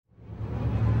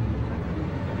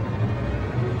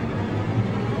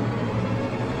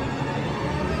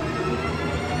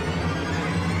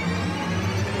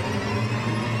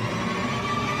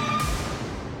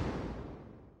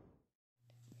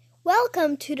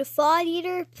Welcome to the Thought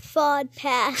Eater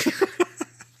Podcast.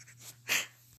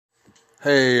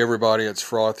 Hey everybody, it's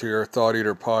Froth here, Thought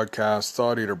Eater Podcast,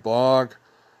 Thought Eater Blog.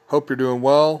 Hope you're doing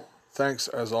well. Thanks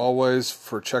as always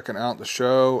for checking out the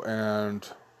show, and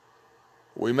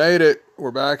we made it.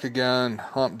 We're back again.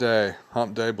 Hump Day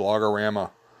Blogorama.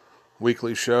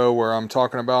 Weekly show where I'm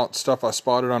talking about stuff I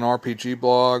spotted on RPG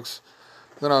blogs.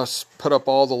 Then I put up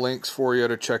all the links for you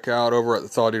to check out over at the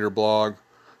Thought Eater blog.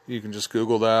 You can just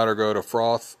Google that or go to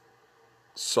Froth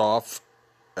Soft,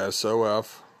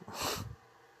 S-O-F.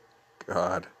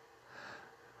 God.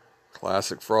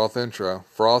 Classic Froth intro.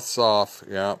 Froth Soft.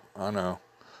 Yep, I know.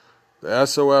 The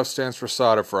S-O-F stands for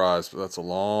Side Fries, but that's a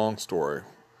long story.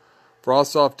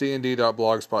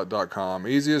 FrothSoftDND.blogspot.com.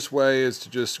 Easiest way is to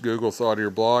just Google Thought Eater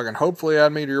blog and hopefully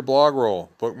add me to your blog roll.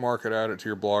 Bookmark it, add it to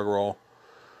your blog roll.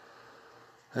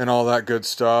 And all that good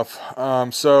stuff.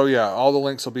 So yeah, all the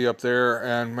links will be up there.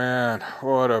 And man,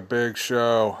 what a big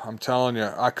show. I'm telling you,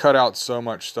 I cut out so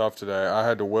much stuff today. I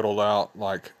had to whittle out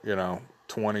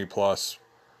 20 plus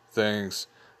things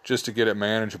just to get it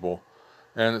manageable.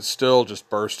 And it's still just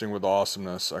bursting with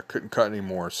awesomeness. I couldn't cut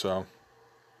anymore, so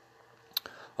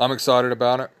I'm excited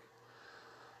about it.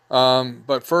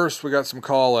 But first, we got some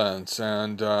call-ins.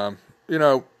 And,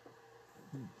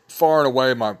 far and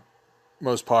away, my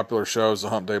most popular show is the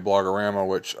Hump Day Blogorama,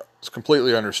 which is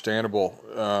completely understandable.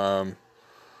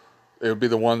 It would be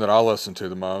the one that I listen to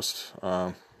the most,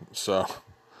 so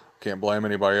can't blame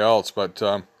anybody else. But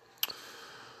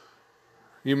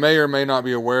you may or may not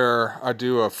be aware, I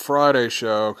do a Friday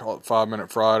show called 5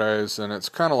 Minute Fridays, and it's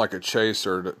kind of like a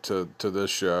chaser to this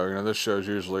show. This show is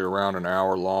usually around an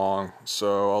hour long,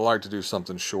 so I like to do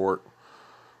something short,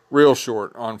 real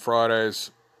short on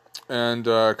Fridays. And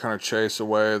kind of chase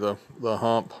away the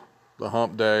hump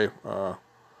day.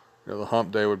 The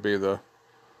hump day would be the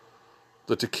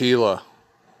tequila,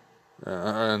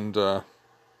 and 5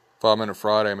 Minute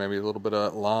Friday, maybe a little bit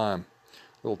of lime,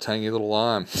 a little tangy little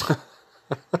lime.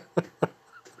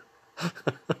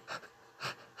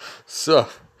 So,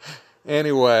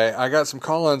 anyway, I got some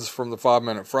call-ins from the 5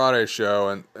 Minute Friday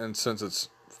show, and since it's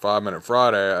 5 Minute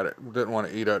Friday, I didn't want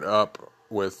to eat it up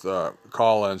with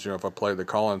call-ins. If I played the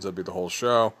call-ins, that'd be the whole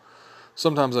show.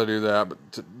 Sometimes I do that, but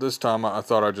this time I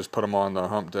thought I'd just put them on the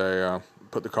Hump Day,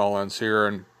 put the call-ins here.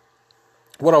 And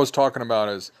what I was talking about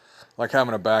is like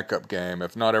having a backup game.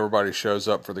 If not everybody shows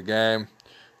up for the game,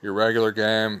 your regular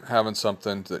game, having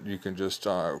something that you can just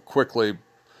quickly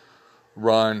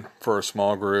run for a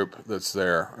small group that's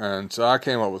there. And so I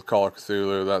came up with Call of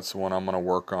Cthulhu. That's the one I'm going to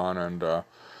work on. And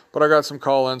but I got some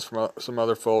call-ins from some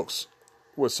other folks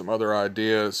with some other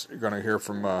ideas. You're going to hear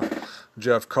from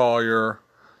Jeff Collier,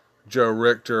 Joe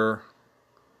Richter,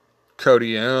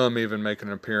 Cody M. even making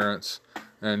an appearance,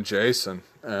 and Jason.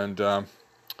 And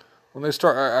when they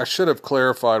start, I should have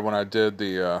clarified when I did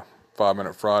the 5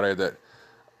 Minute Friday that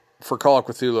for Call of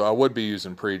Cthulhu, I would be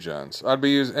using pre-gens. I'd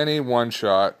be using any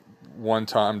one-shot,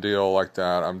 one-time deal like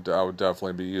that. I would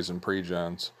definitely be using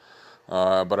pre-gens,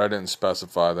 but I didn't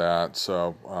specify that.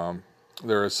 So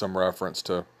there is some reference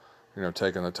to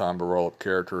taking the time to roll up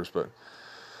characters. But,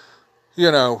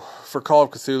 for Call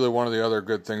of Cthulhu, one of the other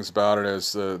good things about it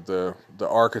is the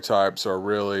archetypes are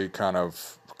really kind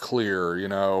of clear,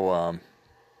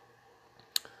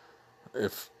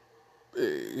 if,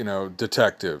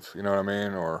 detective, you know what I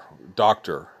mean, or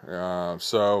doctor.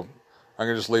 So I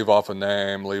can just leave off a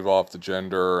name, leave off the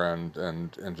gender,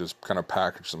 and just kind of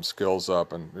package some skills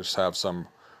up and just have some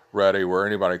ready where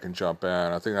anybody can jump in.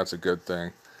 I think that's a good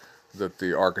thing, that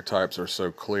the archetypes are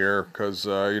so clear, because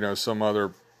some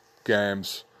other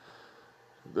games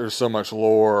there's so much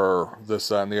lore or this,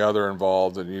 that, and the other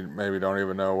involved that you maybe don't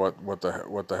even know what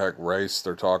the heck race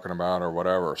they're talking about or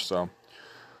whatever. So,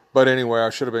 but anyway, I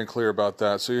should have been clear about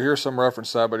that. So you hear some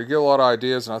reference to that, but you get a lot of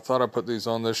ideas, and I thought I'd put these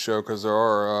on this show because there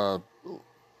are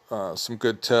some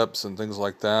good tips and things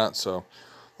like that. So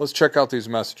let's check out these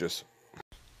messages.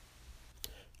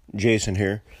 Jason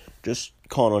here. Just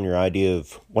calling on your idea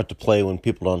of what to play when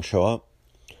people don't show up.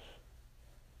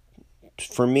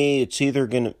 For me, it's either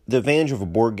the advantage of a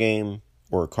board game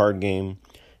or a card game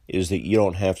is that you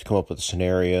don't have to come up with a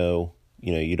scenario.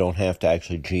 You don't have to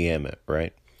actually GM it,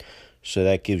 right? So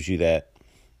that gives you that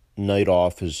night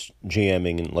off as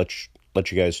GMing and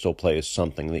let you guys still play as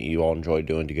something that you all enjoy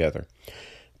doing together.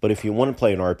 But if you want to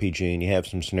play an RPG and you have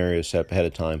some scenarios set up ahead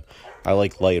of time, I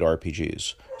like light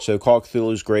RPGs. So Call of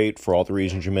Cthulhu is great for all the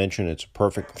reasons you mentioned. It's a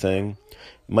perfect thing.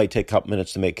 It might take a couple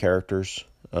minutes to make characters.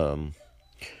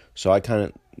 So I kind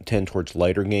of tend towards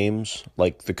lighter games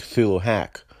like the Cthulhu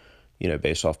Hack,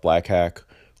 based off Black Hack,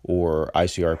 or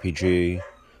ICRPG,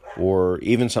 or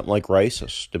even something like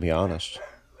Risus, to be honest.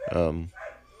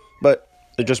 But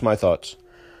they're just my thoughts.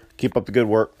 Keep up the good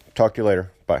work. Talk to you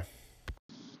later. Bye.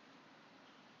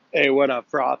 Hey, what up,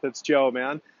 Froth? It's Joe,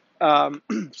 man.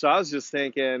 So I was just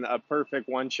thinking a perfect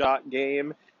one-shot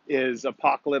game is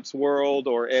Apocalypse World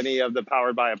or any of the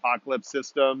Powered by Apocalypse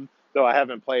system, though I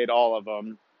haven't played all of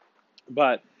them.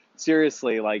 But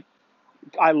seriously, like,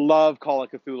 I love Call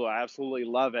of Cthulhu. I absolutely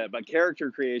love it. But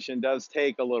character creation does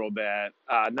take a little bit.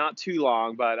 Not too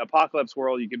long, but Apocalypse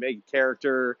World, you can make a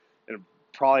character in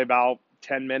probably about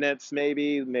 10 minutes,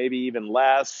 maybe even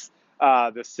less.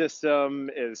 The system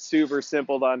is super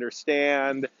simple to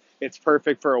understand. It's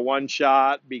perfect for a one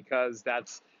shot because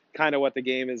that's kind of what the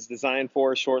game is designed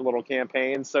for, short little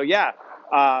campaigns. So yeah,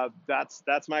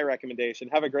 that's my recommendation.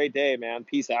 Have a great day, man.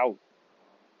 Peace out.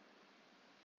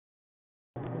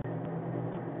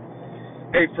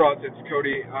 Hey, Frost, it's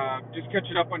Cody. Just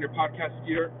catching up on your podcast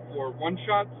here for one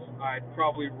shots. I'd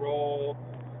probably roll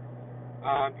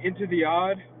Into the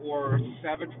Odd or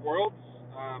Savage Worlds.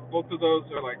 Both of those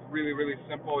are like really, really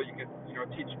simple. You can,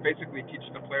 basically teach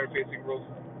the player-facing rules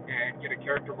and get a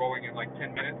character rolling in like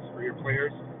 10 minutes for your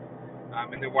players.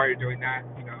 And then while you're doing that,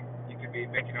 you can be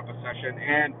making up a session.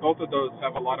 And both of those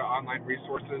have a lot of online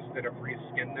resources that have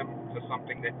reskinned them to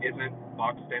something that isn't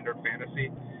box standard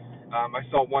fantasy. I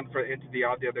saw one for Into the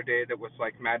Odd the other day that was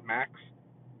like Mad Max.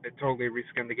 It totally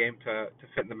reskinned the game to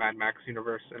fit in the Mad Max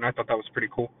universe, and I thought that was pretty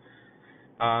cool.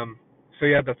 So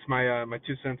yeah, that's my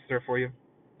 2 cents there for you.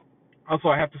 Also,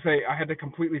 I have to say, I had to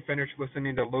completely finish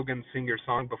listening to Logan sing your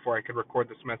song before I could record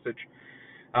this message.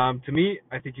 To me,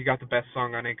 I think you got the best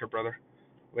song on Anchor, brother.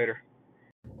 Later.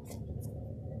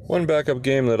 One backup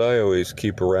game that I always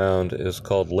keep around is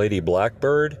called Lady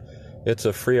Blackbird. It's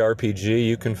a free RPG.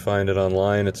 You can find it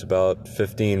online. It's about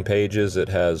 15 pages. It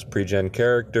has pre-gen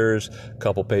characters, a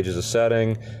couple pages of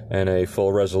setting, and a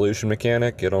full resolution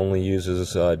mechanic. It only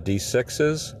uses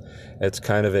D6s. It's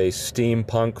kind of a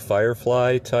steampunk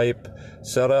Firefly type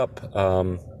setup.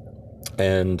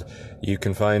 And you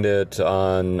can find it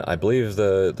on, I believe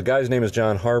the guy's name is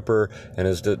John Harper, and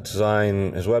his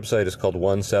website is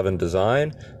called 17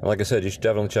 Design. And like I said, you should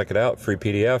definitely check it out. Free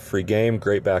PDF, free game,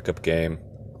 great backup game.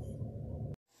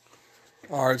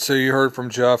 All right, so you heard from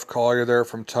Jeff Collier there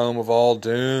from Tome of All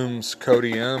Dooms,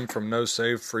 Cody M. from No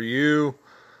Save For You,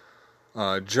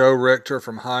 Joe Richter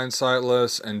from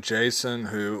Hindsightless, and Jason,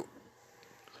 who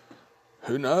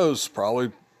knows,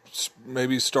 probably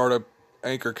maybe start a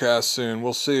Anchorcast soon.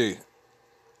 We'll see.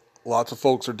 Lots of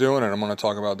folks are doing it. I'm going to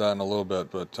talk about that in a little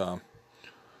bit, but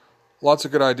lots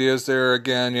of good ideas there.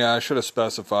 Again, yeah, I should have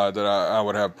specified that I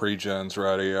would have pre-gens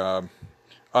ready. I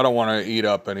don't want to eat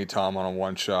up any time on a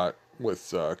one-shot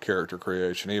with character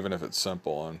creation, even if it's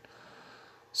simple. And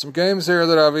some games there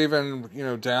that I've even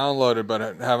downloaded but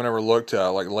haven't ever looked at,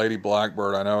 like Lady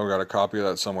Blackbird. I know I got a copy of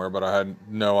that somewhere, but I had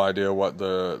no idea what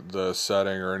the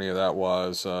setting or any of that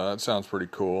was. That sounds pretty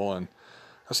cool. And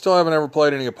I still haven't ever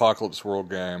played any Apocalypse World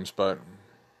games, but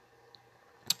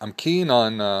I'm keen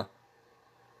on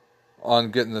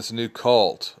getting this new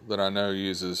cult that I know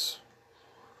uses,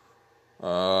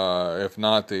 if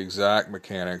not the exact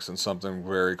mechanics, and something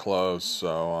very close.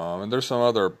 So, and there's some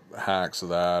other hacks of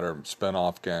that or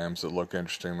spin-off games that look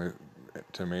interesting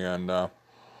to me, and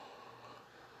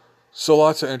so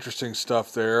lots of interesting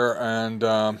stuff there. And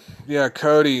yeah,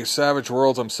 Cody, Savage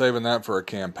Worlds, I'm saving that for a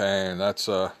campaign. That's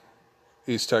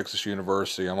East Texas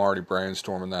University. I'm already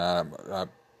brainstorming that.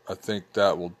 I think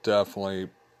that will definitely,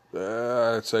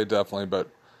 I'd say definitely, but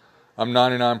I'm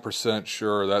 99%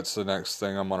 sure that's the next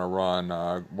thing I'm going to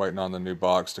run, waiting on the new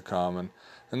box to come.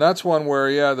 And that's one where,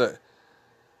 yeah,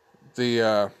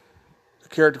 the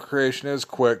character creation is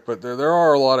quick, but there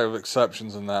are a lot of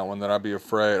exceptions in that one that I'd be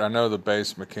afraid. I know the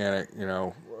base mechanic,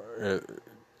 the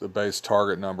base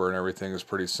target number and everything is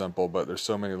pretty simple, but there's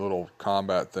so many little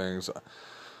combat things.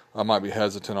 I might be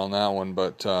hesitant on that one,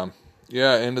 but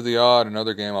yeah, Into the Odd,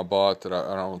 another game I bought that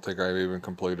I don't think I've even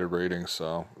completed reading,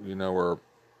 so the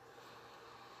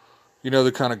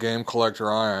kind of game collector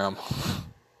I am.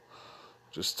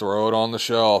 Just throw it on the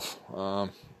shelf.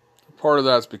 Part of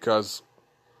that's because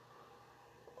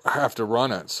I have to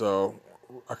run it, so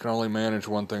I can only manage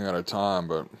one thing at a time.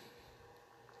 But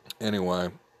anyway,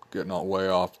 getting all way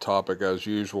off topic as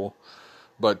usual.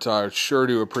 But I sure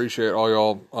do appreciate all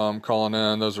y'all calling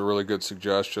in. Those are really good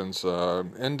suggestions.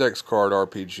 Index Card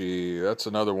RPG, that's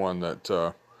another one that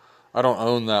I don't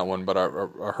own that one, but I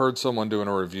heard someone doing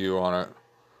a review on it.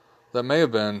 That may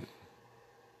have been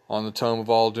on the Tome of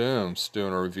All Dooms,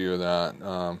 doing a review of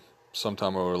that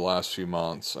sometime over the last few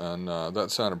months, and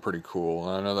that sounded pretty cool.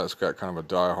 And I know that's got kind of a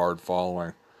die-hard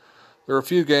following. there are a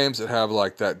few games that have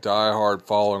like that die-hard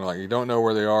following. Like you don't know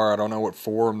where they are. I don't know what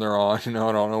forum they're on. I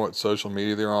don't know what social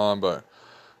media they're on. But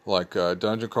like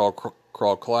Dungeon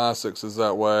Crawl Classics is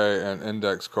that way, and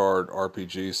Index Card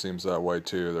RPG seems that way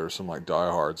too. There's some like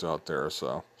diehards out there.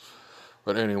 So,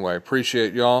 but anyway,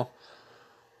 appreciate y'all.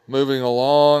 Moving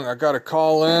along, I got a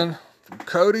call in from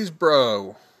Cody's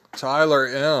bro, Tyler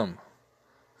M.,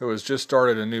 who has just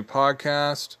started a new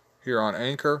podcast here on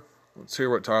Anchor. Let's hear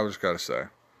what Tyler's got to say.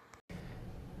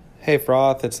 Hey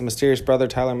Froth, it's the mysterious brother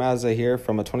Tyler Mazza here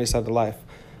from A 20-Sided Life.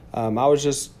 I was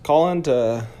just calling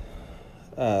to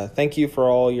thank you for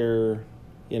all your,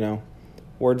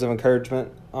 words of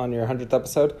encouragement on your 100th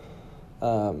episode.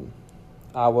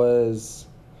 I was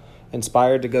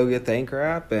inspired to go get the Anchor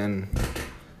app and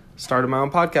started my own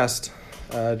podcast.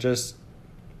 Just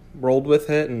rolled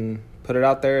with it and put it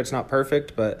out there. It's not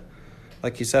perfect, but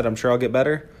like you said, I'm sure I'll get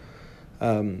better.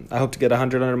 I hope to get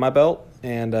 100 under my belt.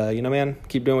 And, man,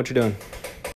 keep doing what you're doing.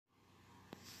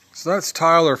 So that's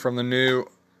Tyler from the new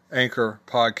Anchor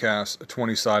podcast, A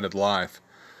 20-Sided Life.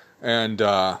 And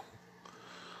I'll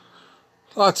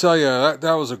tell you,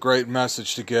 that was a great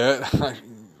message to get.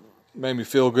 Made me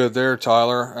feel good there,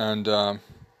 Tyler. And a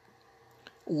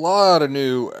lot of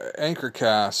new Anchor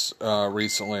casts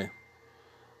recently.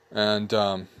 And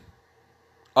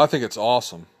I think it's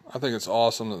awesome. I think it's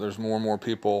awesome that there's more and more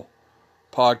people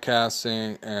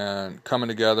podcasting and coming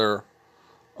together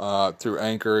through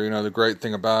Anchor. The great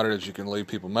thing about it is you can leave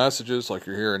people messages like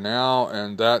you're hearing now,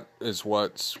 and that is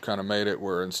what's kind of made it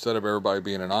where instead of everybody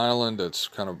being an island, it's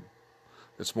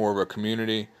more of a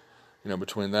community,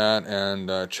 between that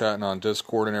and chatting on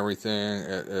Discord and everything.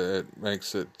 It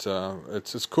makes it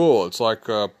it's cool. It's like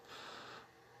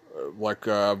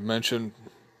I mentioned,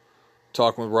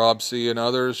 talking with Rob C. and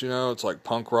others, it's like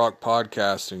punk rock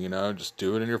podcasting, just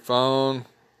do it in your phone,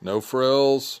 no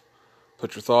frills,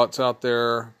 put your thoughts out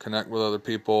there, connect with other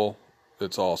people.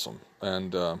 It's awesome.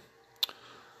 And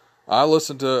I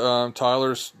listened to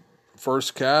Tyler's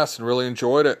first cast and really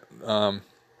enjoyed it.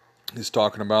 He's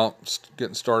talking about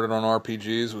getting started on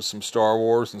RPGs with some Star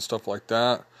Wars and stuff like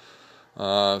that.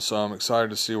 So I'm excited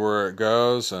to see where it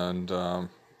goes. And,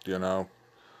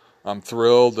 I'm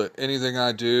thrilled that anything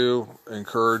I do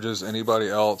encourages anybody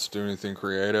else to do anything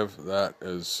creative. That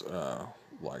is,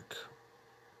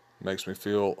 makes me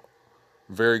feel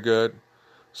very good.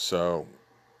 So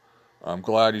I'm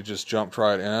glad you just jumped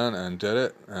right in and did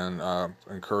it, and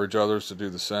encourage others to do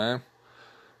the same.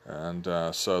 And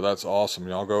so that's awesome.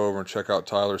 Y'all go over and check out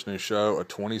Tyler's new show, A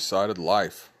 20-Sided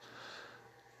Life.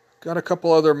 Got a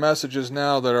couple other messages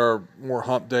now that are more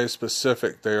Hump Day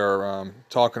specific. They are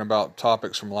talking about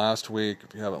topics from last week.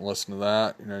 If you haven't listened to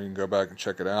that, you can go back and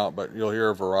check it out. But you'll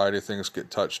hear a variety of things get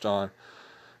touched on,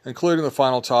 including the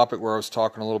final topic where I was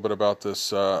talking a little bit about this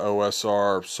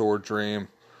OSR Sword Dream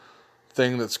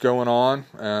thing that's going on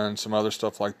and some other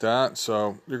stuff like that.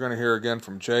 So you're going to hear again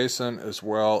from Jason as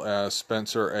well as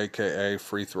Spencer, a.k.a.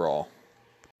 Free Thrall.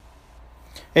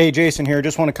 Hey, Jason here.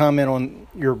 Just want to comment on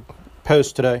your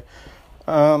post today,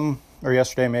 or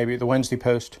yesterday maybe, the Wednesday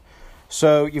post.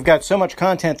 So you've got so much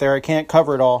content there, I can't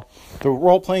cover it all. The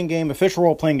role-playing game, official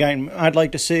role-playing game I'd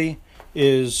like to see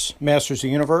is Masters of the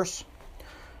Universe.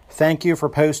 Thank you for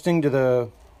posting to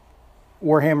the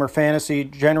Warhammer Fantasy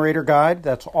Generator Guide.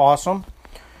 That's awesome.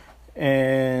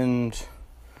 And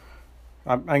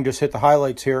I can just hit the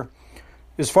highlights here.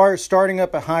 As far as starting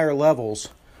up at higher levels,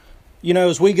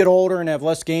 as we get older and have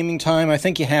less gaming time, I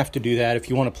think you have to do that if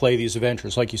you want to play these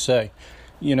adventures, like you say.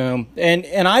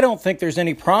 And I don't think there's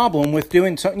any problem with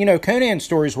doing some, Conan's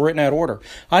stories were written out of order.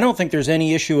 I don't think there's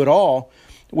any issue at all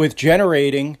with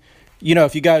generating,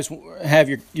 if you guys have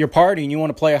your party and you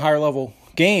want to play a higher level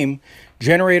game,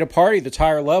 generate a party that's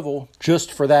higher level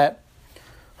just for that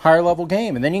higher level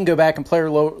game. And then you can go back and play a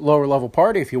lower level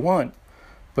party if you want.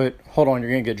 But hold on,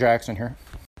 you're going to get Jackson here.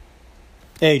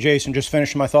 Hey, Jason, just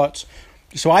finishing my thoughts.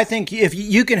 So I think if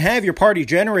you can have your party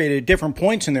generated at different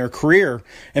points in their career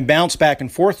and bounce back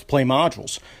and forth to play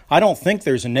modules, I don't think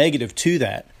there's a negative to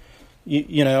that.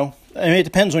 It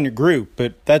depends on your group,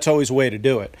 but that's always a way to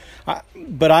do it.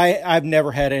 I've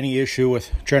never had any issue with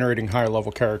generating higher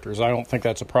level characters. I don't think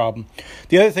that's a problem.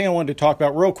 The other thing I wanted to talk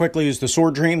about real quickly is the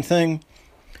Sword Dream thing.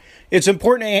 It's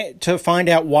important to find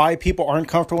out why people aren't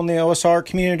comfortable in the OSR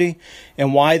community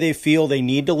and why they feel they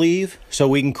need to leave so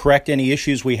we can correct any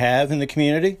issues we have in the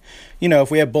community. If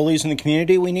we have bullies in the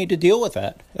community, we need to deal with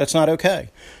that. That's not okay.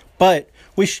 But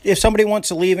if somebody wants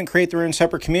to leave and create their own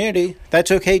separate community,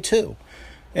 that's okay too.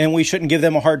 And we shouldn't give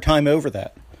them a hard time over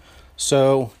that.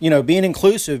 So, being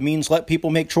inclusive means let people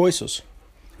make choices.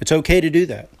 It's okay to do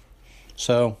that.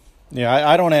 So, Yeah,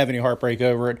 I don't have any heartbreak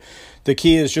over it. The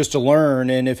key is just to learn,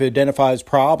 and if it identifies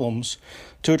problems,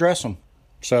 to address them.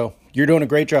 So you're doing a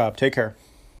great job. Take care.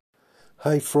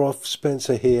 Hey Froth,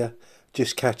 Spencer here.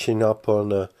 Just catching up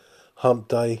on Hump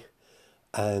Day,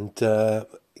 and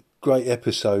great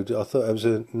episode. I thought it was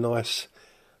a nice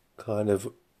kind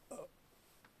of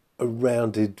a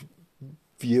rounded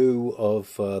view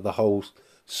of the whole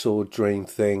Sword Dream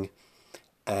thing,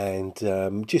 and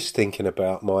just thinking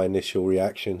about my initial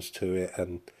reactions to it,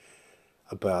 and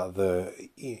about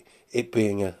it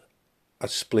being a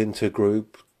splinter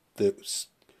group that's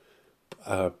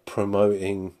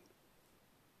promoting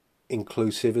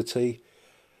inclusivity.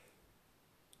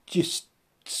 Just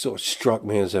sort of struck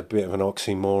me as a bit of an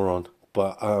oxymoron,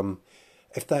 but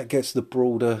if that gets the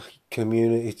broader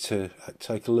community to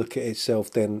take a look at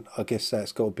itself, then I guess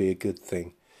that's got to be a good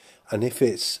thing. And if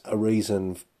it's a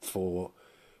reason for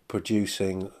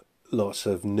producing lots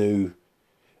of new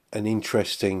and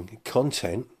interesting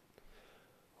content,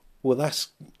 well, that's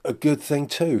a good thing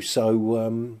too.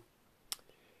 So,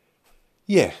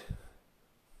 yeah.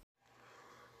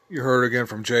 You heard again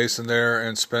from Jason there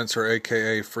and Spencer,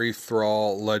 a.k.a. Free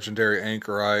Thrall, legendary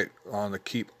anchorite on the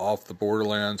Keep Off the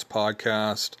Borderlands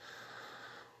podcast.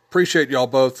 Appreciate y'all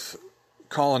both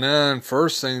calling in.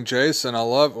 First thing, Jason, I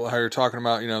love how you're talking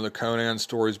about, the Conan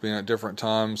stories being at different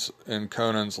times in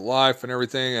Conan's life and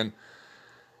everything. And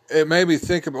it made me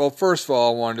think about, well, first of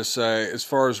all, I wanted to say, as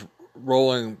far as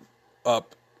rolling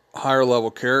up higher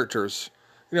level characters,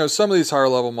 some of these higher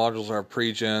level modules have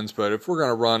pre-gens, but if we're going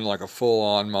to run like a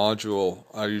full-on module,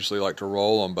 I usually like to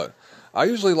roll them. But I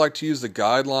usually like to use the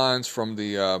guidelines from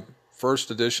the first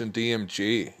edition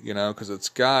DMG, because it's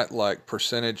got like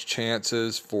percentage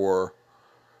chances for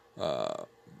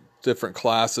different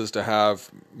classes to have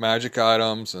magic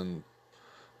items and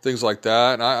things like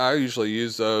that. And I usually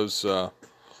use those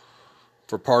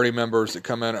for party members that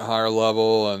come in at higher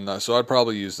level, and so I'd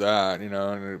probably use that,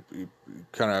 and it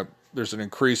kind of, there's an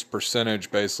increased percentage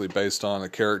basically based on the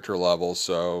character level.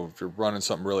 So if you're running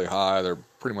something really high, they're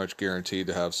pretty much guaranteed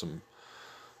to have some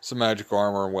magic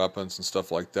armor and weapons and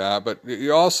stuff like that. But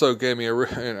you also gave me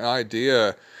an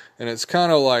idea, and it's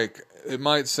kind of like, it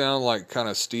might sound like kind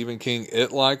of Stephen King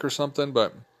It-like or something,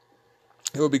 but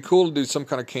it would be cool to do some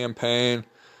kind of campaign,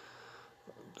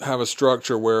 have a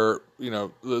structure where,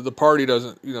 the party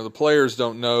doesn't, the players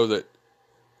don't know that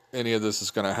any of this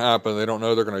is going to happen. They don't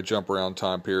know they're going to jump around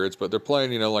time periods, but they're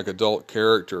playing, like adult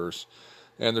characters,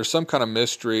 and there's some kind of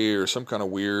mystery or some kind of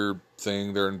weird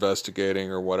thing they're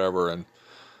investigating or whatever. And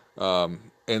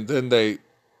then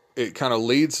it kind of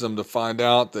leads them to find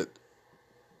out that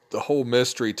the whole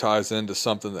mystery ties into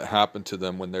something that happened to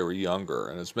them when they were younger.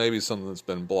 And it's maybe something that's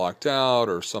been blocked out,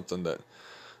 or something that,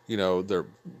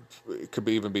 it could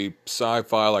even be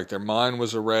sci-fi, like their mind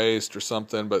was erased or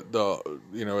something, but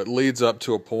it leads up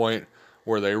to a point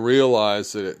where they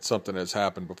realize that something has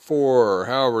happened before, or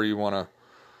however you want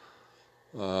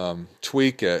to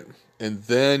tweak it, and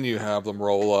then you have them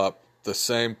roll up the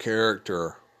same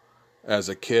character as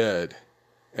a kid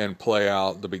and play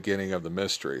out the beginning of the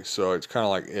mystery. So it's kind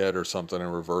of like It or something in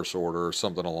reverse order or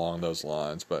something along those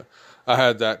lines. But I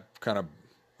had that kind of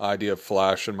idea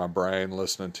flash in my brain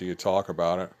listening to you talk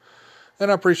about it. And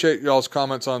I appreciate y'all's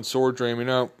comments on Sword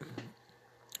Dream.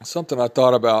 Something I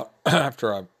thought about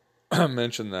after I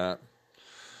mentioned that.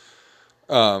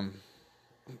 I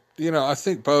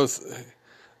think both,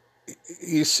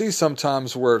 you see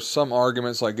sometimes where some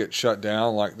arguments like get shut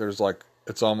down, like there's like,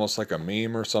 it's almost like a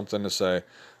meme or something to say,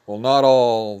 well, not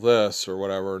all this or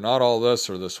whatever, not all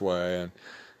this or this way.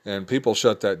 And people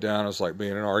shut that down as like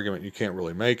being an argument you can't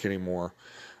really make anymore.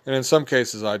 And in some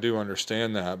cases, I do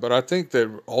understand that. But I think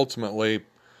that ultimately,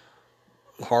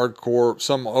 hardcore,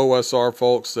 some OSR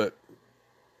folks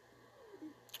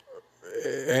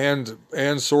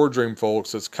and Sword Dream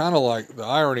folks, it's kind of like, the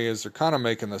irony is they're kind of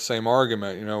making the same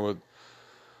argument, with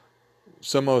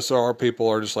some OSR people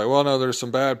are just like, well, no, there's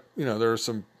some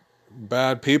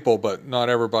bad people, but not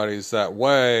everybody's that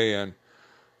way, and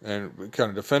kind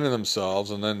of defending themselves.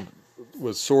 And then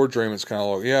with Sword Dream, it's kind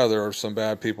of like, yeah, there are some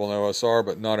bad people in OSR,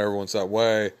 but not everyone's that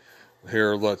way.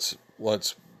 Here, let's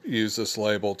use this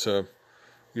label to,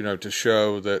 to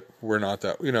show that we're not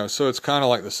that, so it's kind of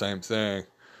like the same thing,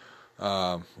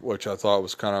 which I thought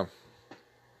was kind of,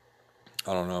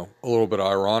 I don't know, a little bit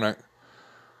ironic.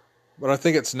 But I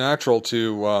think it's natural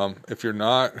to, if you're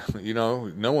not,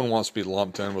 no one wants to be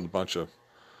lumped in with a bunch of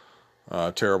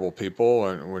terrible people,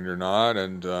 and when you're not,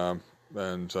 and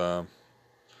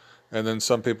then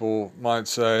some people might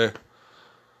say,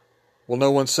 Well,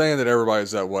 no one's saying that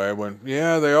everybody's that way. When,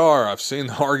 yeah, they are. I've seen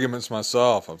the arguments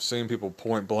myself. I've seen people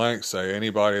point blank say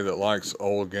anybody that likes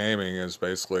old gaming is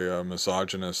basically a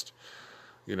misogynist,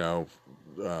 you know,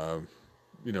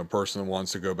 person that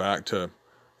wants to go back to,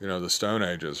 the Stone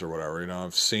Ages or whatever.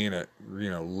 I've seen it,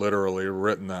 literally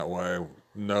written that way.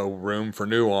 No room for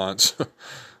nuance.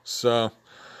 So,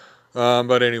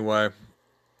 but anyway,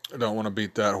 I don't want to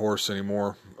beat that horse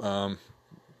anymore.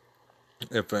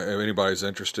 If anybody's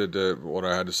interested in what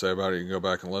I had to say about it, you can go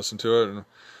back and listen to it. And,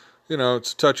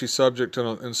 it's a touchy subject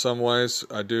in some ways.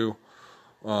 I do,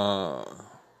 but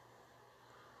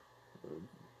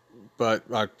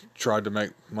I tried to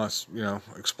make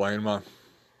explain my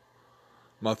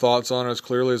thoughts on it as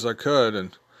clearly as I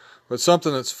could. But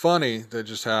something that's funny that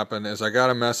just happened is I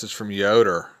got a message from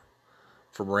Yoder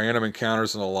from Random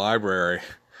Encounters in the Library.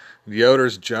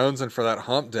 Yoder's jonesing for that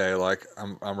hump day. Like,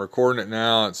 I'm recording it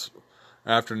now. It's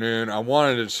afternoon. I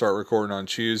wanted to start recording on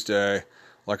Tuesday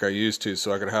like I used to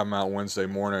so I could have them out Wednesday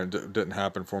morning. It didn't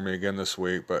happen for me again this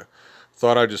week, but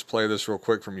thought I'd just play this real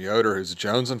quick from Yoder, who's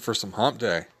jonesing for some hump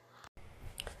day.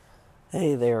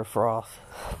 Hey there, Froth.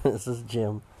 This is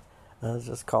Jim. I was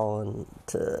just calling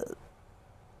to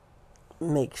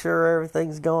make sure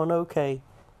everything's going okay.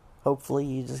 Hopefully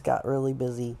you just got really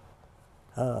busy.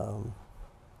 But,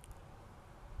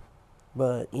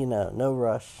 no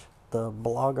rush. The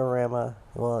Blogorama,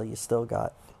 well, you still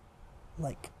got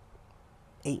like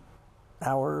 8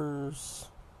 hours.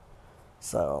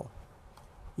 So,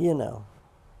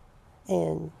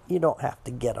 and you don't have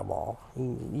to get them all.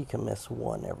 You can miss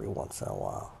one every once in a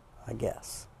while, I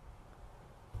guess.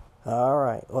 All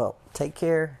right, well, take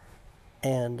care,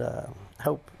 and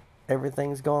hope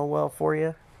everything's going well for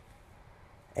you,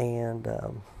 and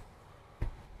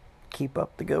keep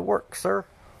up the good work, sir.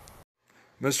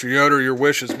 Mr. Yoder, your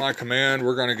wish is my command.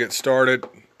 We're going to get started.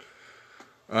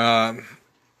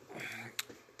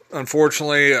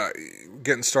 Unfortunately,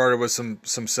 getting started with some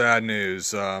sad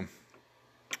news.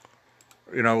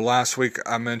 Last week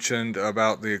I mentioned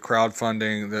about the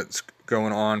crowdfunding that's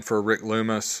going on for Rick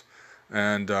Loomis,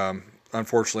 and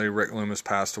unfortunately Rick Loomis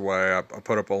passed away. I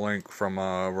put up a link from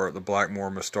over at the Blackmore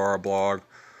Mastara blog,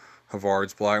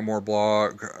 Havard's Blackmore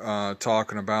blog,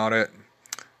 talking about it,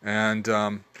 and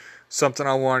something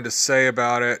I wanted to say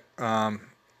about it.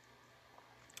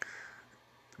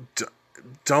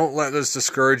 Don't let this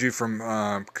discourage you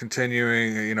from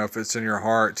continuing. If it's in your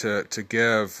heart to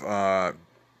give to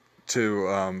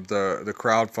the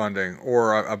crowdfunding,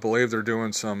 or I believe they're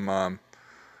doing some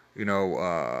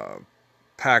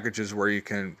packages where you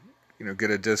can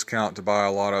get a discount to buy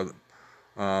a lot of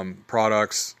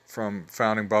products from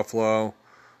Founding Buffalo.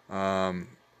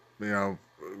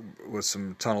 With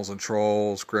some Tunnels and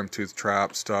Trolls, Grimtooth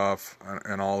Trap stuff,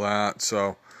 and all that.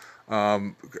 So,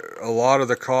 a lot of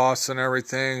the costs and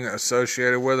everything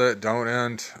associated with it don't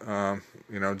end.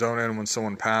 Don't end when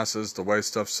someone passes. The way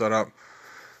stuff's set up,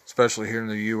 especially here in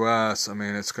the U.S., I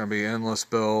mean, it's going to be endless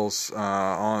bills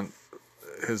on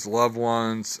his loved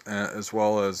ones, as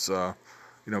well as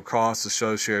costs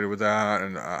associated with that.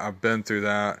 And I've been through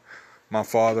that. My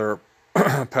father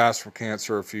passed from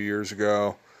cancer a few years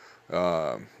ago.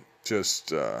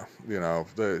 It's a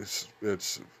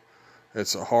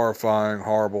horrifying,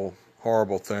 horrible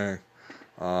thing.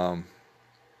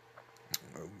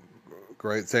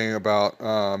 Great thing about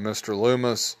Mr.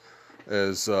 Loomis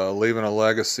is leaving a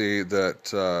legacy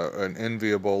that an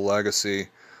enviable legacy.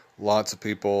 Lots of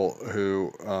people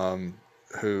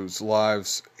whose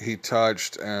lives he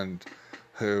touched, and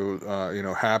who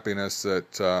happiness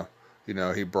that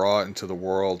he brought into the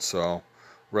world. So,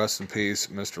 rest in peace,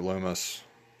 Mr. Loomis.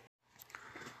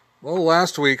 Well,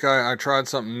 last week I tried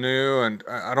something new, and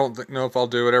I don't know if I'll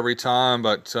do it every time,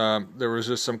 but there was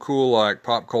just some cool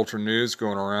pop culture news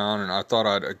going around, and I thought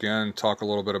I'd again talk a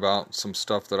little bit about some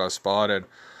stuff that I spotted.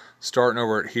 Starting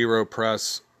over at Hero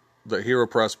Press, the Hero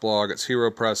Press blog. It's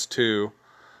Hero Press 2,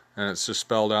 and it's just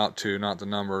spelled out 2, not the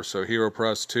number. So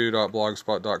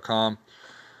heropress2.blogspot.com.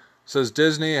 Says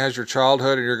Disney has your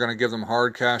childhood and you're going to give them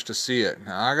hard cash to see it.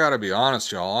 Now, I got to be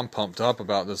honest, y'all. I'm pumped up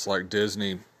about this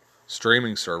Disney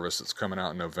streaming service that's coming out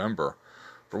in November.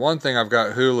 For one thing, I've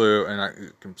got Hulu, and I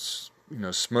can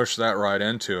smush that right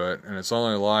into it, and it's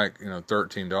only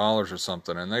 $13 or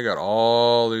something, and they got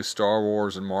all these Star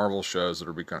Wars and Marvel shows that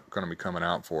are going to be coming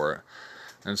out for it.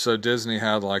 And so Disney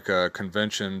had a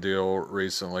convention deal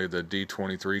recently, the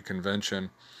D23 convention,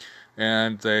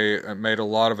 and they made a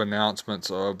lot of announcements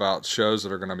about shows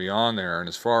that are going to be on there. And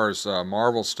as far as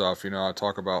Marvel stuff, I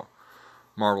talk about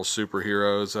Marvel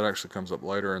superheroes. That actually comes up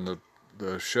later in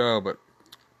the show, but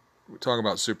we talk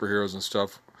about superheroes and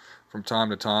stuff. from time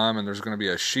to time, and there's going to be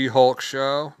a She-Hulk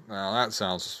show. Now, that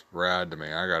sounds rad to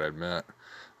me, I gotta admit.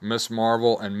 Miss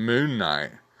Marvel and Moon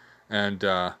Knight. And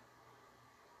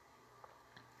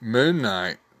Moon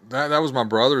Knight, that was my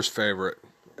brother's favorite.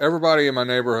 Everybody in my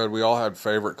neighborhood, we all had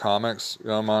favorite comics.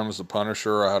 Mine was the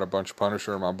Punisher. I had a bunch of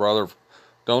Punisher. My brother,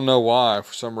 don't know why,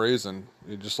 for some reason,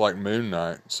 he just liked Moon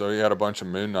Knight. So he had a bunch of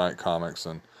Moon Knight comics.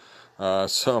 And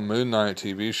so a Moon Knight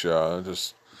TV show, it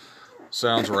just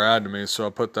sounds rad to me. So I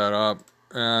put that up.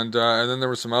 And then there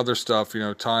was some other stuff,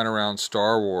 tying around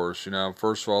Star Wars.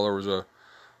 First of all, there was the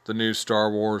new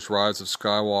Star Wars Rise of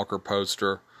Skywalker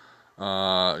poster.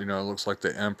 It looks like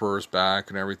the Emperor's back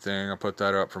and everything. I put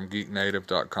that up from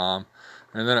geeknative.com.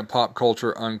 And then at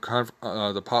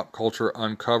the Pop Culture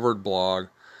Uncovered blog,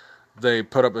 they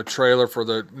put up a trailer for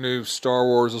the new Star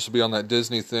Wars. This will be on that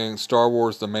Disney thing, Star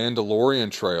Wars The Mandalorian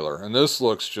trailer. And this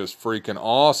looks just freaking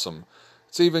awesome.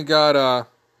 It's even got,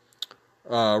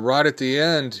 right at the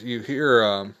end, you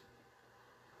hear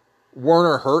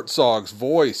Werner Herzog's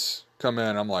voice come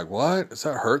in. I'm like, what? Is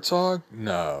that Herzog?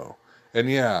 No. And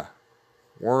yeah,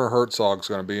 Werner Herzog's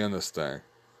going to be in this thing.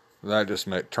 That just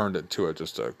turned it to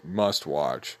just a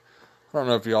must-watch. I don't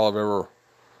know if y'all have ever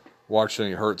watched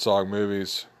any Herzog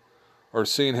movies or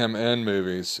seen him in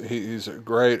movies. He's a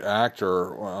great actor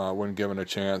when given a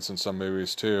chance in some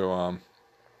movies too.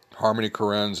 Harmony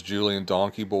Korine's Julian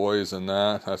Donkey Boy is in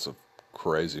that. That's a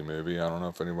crazy movie. I don't know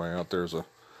if anybody out there is a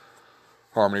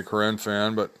Harmony Korine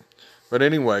fan, but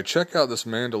anyway, check out this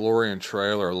Mandalorian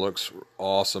trailer. It looks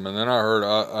awesome. And then I heard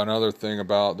another thing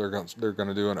about they're going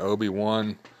to do an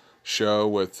Obi-Wan show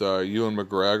with Ewan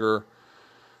McGregor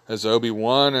as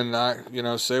Obi-Wan.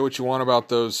 And say what you want about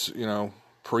those,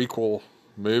 prequel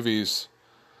movies.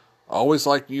 I always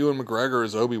liked Ewan McGregor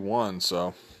as Obi-Wan.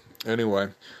 So anyway,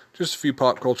 just a few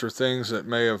pop culture things that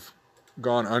may have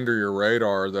gone under your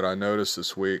radar that I noticed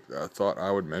this week that I thought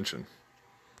I would mention.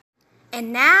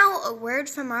 And now, a word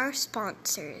from our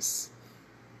sponsors.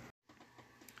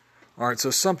 All right, so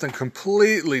something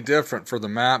completely different for the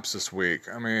maps this week.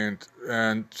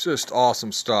 And just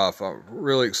awesome stuff. I'm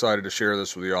really excited to share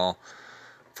this with y'all.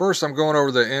 First, I'm going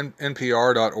over the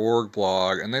NPR.org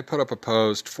blog, and they put up a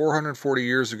post 440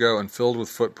 years ago and filled with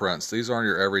footprints. These aren't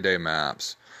your everyday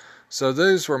maps. So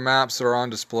these were maps that are on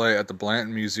display at the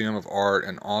Blanton Museum of Art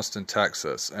in Austin,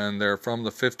 Texas, and they're from the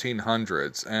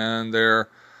 1500s, and they're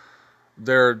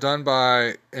done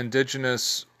by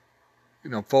indigenous,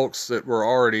 folks that were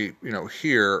already,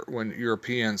 here when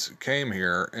Europeans came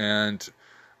here. And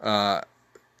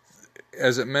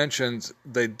as it mentions,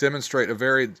 they demonstrate a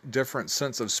very different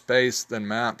sense of space than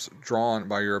maps drawn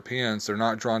by Europeans. They're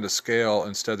not drawn to scale.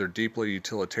 Instead, they're deeply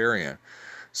utilitarian.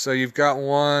 So you've got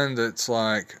one that's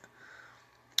like,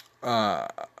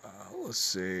 let's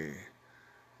see.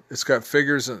 It's got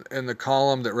figures in the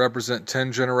column that represent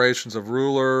 10 generations of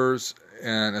rulers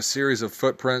and a series of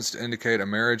footprints to indicate a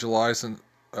marriage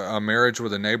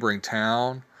with a neighboring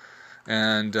town.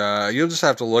 And you'll just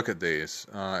have to look at these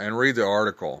and read the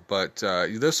article. But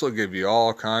this will give you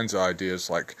all kinds of ideas.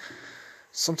 Like,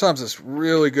 sometimes it's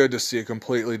really good to see a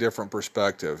completely different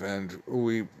perspective. And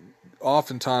we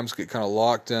oftentimes get kind of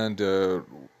locked into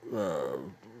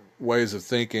ways of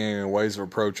thinking and ways of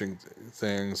approaching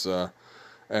things.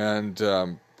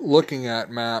 And looking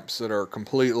at maps that are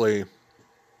completely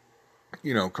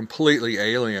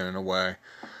alien in a way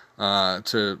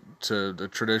to the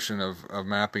tradition of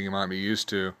mapping you might be used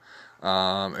to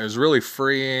is really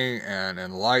freeing and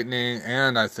enlightening,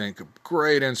 and I think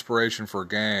great inspiration for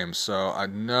games. So I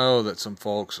know that some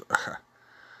folks,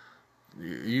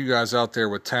 you guys out there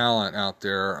with talent out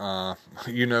there,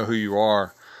 you know who you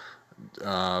are.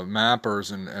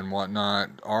 Mappers and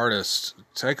whatnot, artists,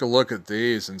 take a look at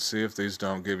these and see if these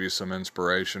don't give you some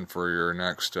inspiration for your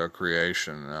next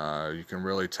creation. You can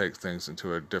really take things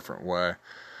into a different way.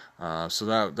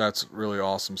 So that's really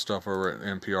awesome stuff over at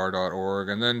NPR.org.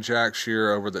 And then Jack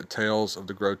Shear over at Tales of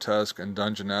the Grotesque and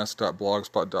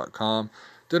Dungeonesque.blogspot.com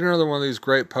did another one of these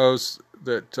great posts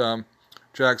that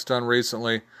Jack's done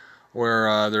recently,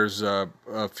 where there's a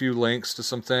few links to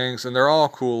some things, and they're all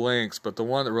cool links, but the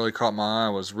one that really caught my eye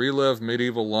was Relive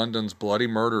Medieval London's Bloody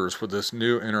Murders with this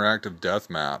new interactive death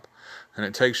map. And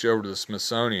it takes you over to the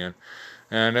Smithsonian.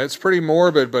 And it's pretty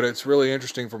morbid, but it's really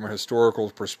interesting from a historical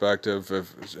perspective.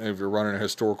 If you're running a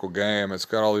historical game, it's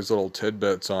got all these little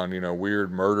tidbits on,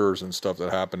 weird murders and stuff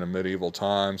that happened in medieval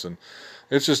times. And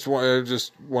it's just one of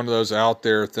those out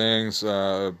there things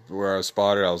where I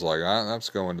spotted, I was like, that's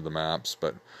going to the maps.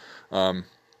 But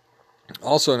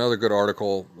also another good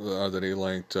article that he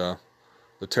linked, The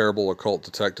Terrible Occult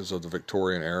Detectives of the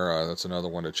Victorian Era. That's another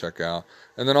one to check out.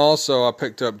 And then also I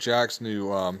picked up Jack's new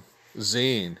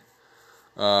zine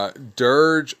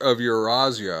Dirge of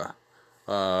Eurasia.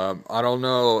 I don't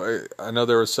know. I know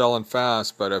they were selling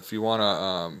fast, but if you want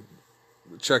to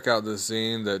check out the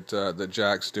zine that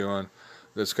Jack's doing,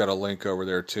 that's got a link over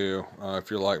there too.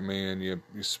 If you're like me and you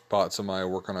spot somebody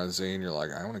working on a zine, you're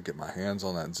like, I want to get my hands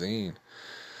on that zine.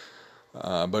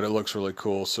 But it looks really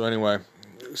cool. So anyway,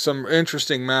 some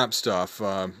interesting map stuff.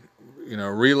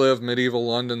 Relive medieval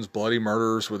London's bloody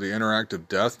murders with the interactive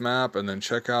death map, and then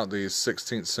check out these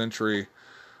 16th century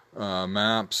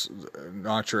maps,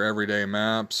 not your everyday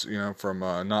maps, from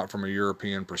not from a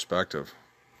European perspective.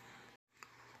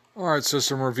 Alright, so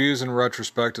some reviews and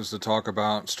retrospectives to talk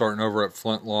about, starting over at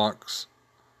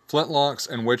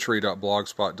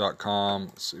flintlocksandwitchery.blogspot.com.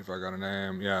 Let's see if I got a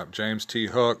name. Yeah, James T.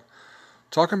 Hook.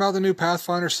 Talking about the new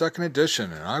Pathfinder 2nd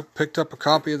Edition, and I picked up a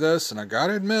copy of this, and I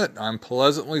gotta admit, I'm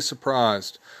pleasantly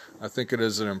surprised. I think it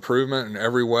is an improvement in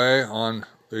every way on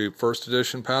the 1st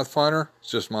Edition Pathfinder.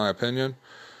 It's just my opinion.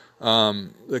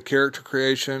 The character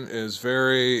creation is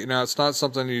it's not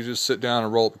something you just sit down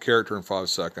and roll up a character in 5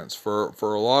 seconds. For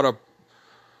a lot of,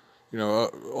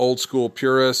 old school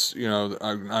purists,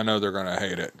 I know they're going to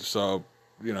hate it. So,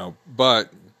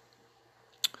 but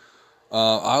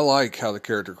I like how the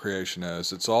character creation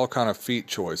is. It's all kind of feat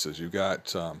choices. You've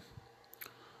got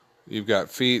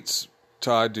feats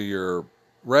tied to your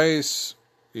race.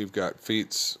 You've got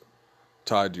feats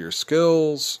tied to your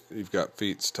skills. You've got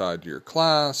feats tied to your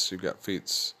class. You've got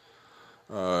feats,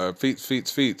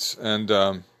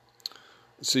 and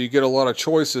so you get a lot of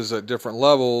choices at different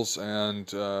levels,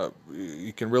 and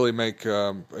you can really make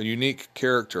a unique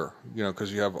character,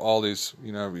 because you have all these,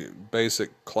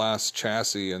 basic class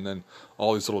chassis, and then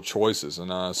all these little choices.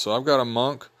 And so I've got a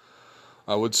monk,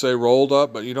 I would say rolled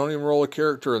up, but you don't even roll a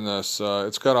character in this.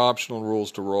 It's got optional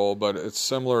rules to roll, but it's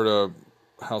similar to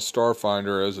how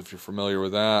Starfinder is, if you're familiar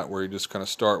with that, where you just kind of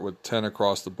start with 10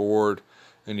 across the board,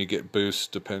 and you get boosts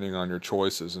depending on your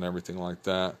choices and everything like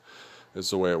that. Is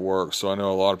the way it works. So I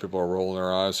know a lot of people are rolling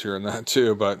their eyes hearing that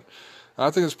too, but I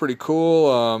think it's pretty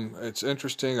cool. It's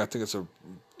interesting. I think it's a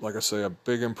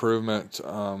big improvement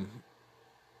on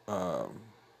the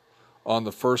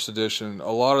 1st edition.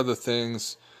 A lot of the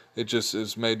things, it just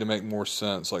is made to make more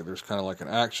sense. Like there's kind of like an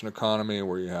action economy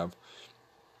where you have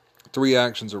 3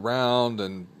 actions around,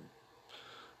 and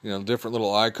different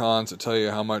little icons that tell you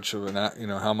how much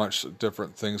how much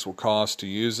different things will cost to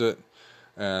use it.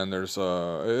 And there's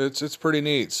it's pretty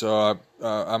neat. So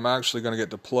I'm actually going to get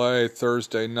to play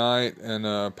Thursday night in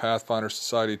a Pathfinder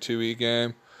Society 2e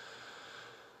game.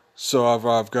 So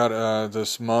I've got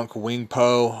this monk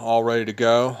Wingpo all ready to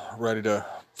go, ready to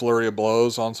flurry of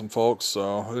blows on some folks.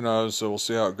 So who knows? So we'll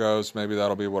see how it goes. Maybe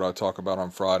that'll be what I talk about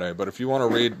on Friday. But if you want to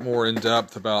read more in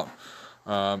depth about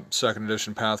 2nd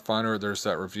Edition Pathfinder, there's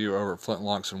that review over at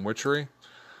Flintlocks and Witchery.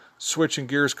 Switching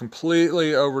gears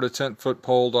completely over to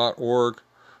tentfootpole.org,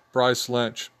 Bryce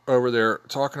Lynch over there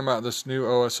talking about this new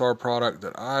OSR product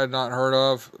that I had not heard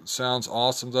of. It sounds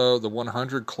awesome though. The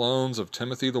 100 Clones of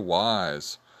Timothy the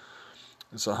Wise.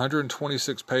 It's a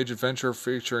 126-page adventure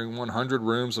featuring 100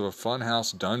 rooms of a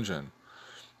funhouse dungeon.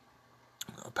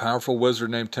 A powerful wizard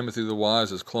named Timothy the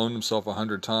Wise has cloned himself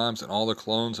 100 times, and all the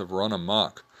clones have run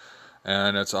amok.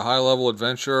 And it's a high-level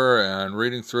adventure, and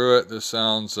reading through it, this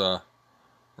sounds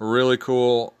really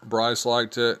cool. Bryce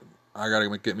liked it. I got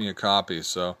to get me a copy.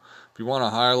 So if you want a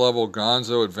high-level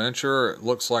gonzo adventure, it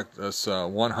looks like this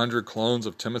 100 Clones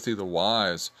of Timothy the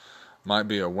Wise might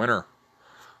be a winner.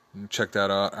 You can check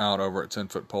that out over at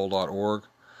 10footpole.org.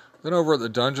 Then over at the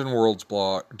Dungeon Words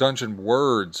blog,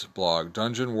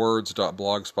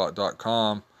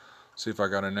 dungeonwords.blogspot.com. See if I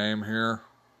got a name here.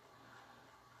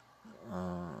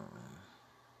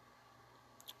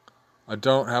 I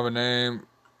don't have a name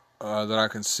that I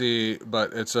can see,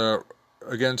 but it's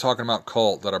again talking about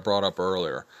Cult that I brought up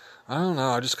earlier. I don't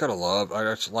know, I just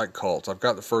like Cult. I've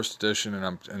got the 1st edition, and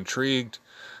I'm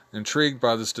intrigued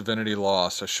by this Divinity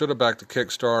Lost. I should have backed the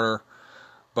Kickstarter,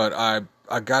 but I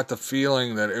got the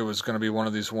feeling that it was going to be one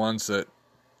of these ones that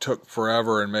took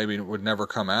forever and maybe would never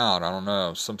come out. I don't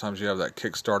know. Sometimes you have that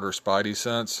Kickstarter spidey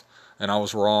sense, and I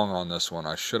was wrong on this one.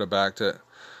 I should have backed it.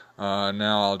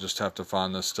 Now I'll just have to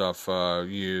find this stuff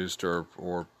used or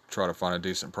try to find a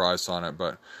decent price on it.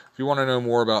 But if you want to know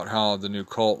more about how the new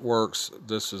Cult works,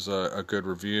 this is a good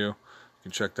review. You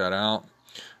can check that out.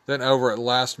 Then over at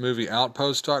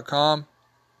lastmovieoutpost.com,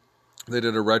 they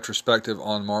did a retrospective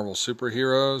on Marvel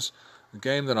Superheroes, a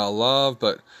game that I love,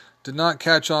 but did not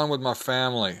catch on with my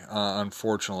family,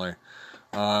 unfortunately.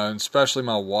 Especially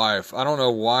my wife. I don't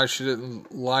know why she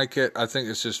didn't like it. I think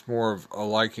it's just more of a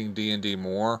liking D&D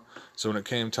more. So when it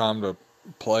came time to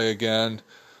play again,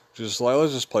 just like,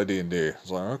 let's just play D&D. I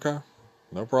was like, okay,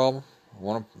 no problem.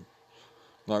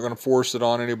 Not going to force it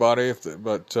on anybody,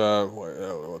 but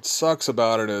what sucks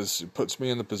about it is it puts me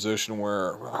in the position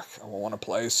where I want to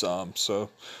play some. So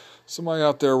somebody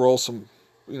out there roll some,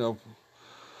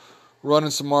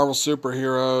 running some Marvel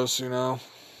superheroes,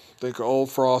 think of Old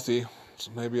Frothy.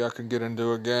 So maybe I can get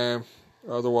into a game.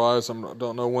 Otherwise, I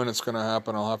don't know when it's going to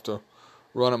happen. I'll have to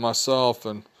run it myself.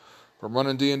 And if I'm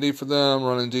running D&D for them,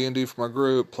 running D&D for my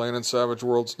group, playing in Savage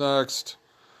Worlds next.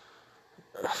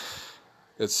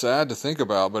 It's sad to think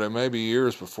about, but it may be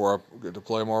years before I get to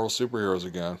play Marvel superheroes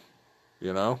again.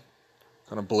 Kind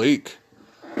of bleak.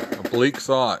 A bleak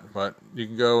thought, but you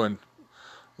can go and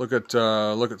look at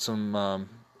some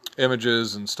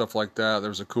images and stuff like that.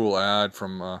 There's a cool ad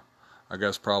from, I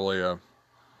guess probably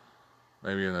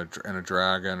maybe in a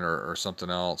dragon or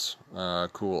something else.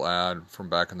 Cool ad from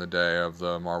back in the day of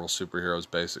the Marvel superheroes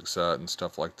basic set and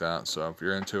stuff like that. So if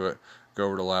you're into it, go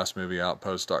over to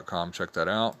lastmovieoutpost.com, check that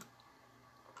out.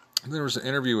 And there was an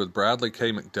interview with Bradley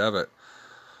K. McDevitt,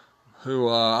 who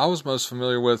I was most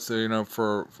familiar with,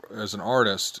 as an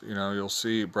artist. You'll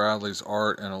see Bradley's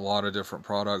art in a lot of different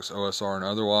products, OSR and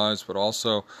otherwise, but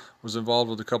also was involved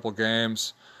with a couple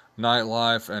games,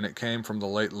 Nightlife, and it came from the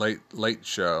Late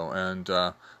Show. And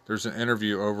there's an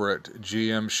interview over at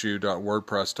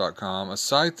gmshoe.wordpress.com, a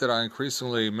site that I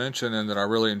increasingly mention and that I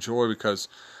really enjoy because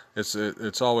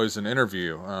it's always an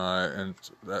interview, and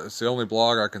that's the only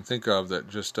blog I can think of that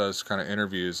just does kind of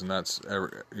interviews, and that's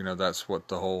what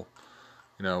the whole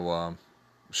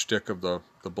shtick of the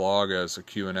blog is, a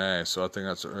Q&A. So I think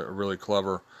that's a really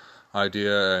clever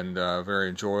idea and a very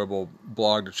enjoyable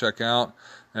blog to check out.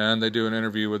 And they do an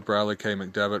interview with Bradley K.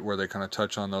 McDevitt where they kind of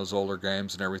touch on those older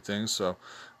games and everything. So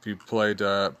if you played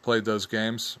those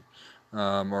games,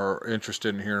 or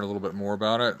interested in hearing a little bit more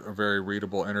about it, a very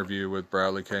readable interview with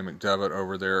Bradley K. McDevitt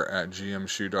over there at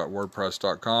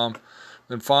gmshoe.wordpress.com.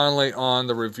 Then finally, on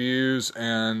the reviews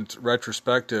and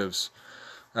retrospectives,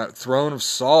 at Throne of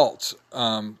Salt,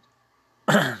 Dan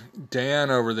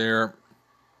over there,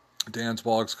 Dan's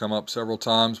blog's come up several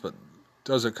times, but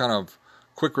does a kind of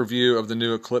quick review of the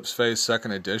new Eclipse Phase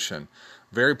 2nd edition.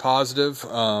 Very positive,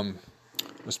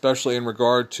 especially in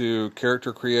regard to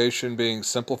character creation being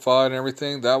simplified and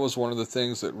everything. That was one of the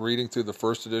things that reading through the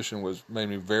first edition made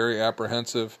me very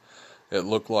apprehensive. It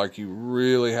looked like you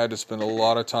really had to spend a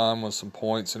lot of time with some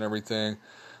points and everything.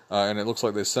 And it looks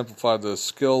like they simplified the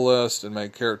skill list and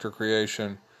made character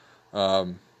creation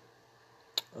a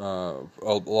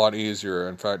lot easier.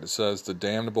 In fact, it says the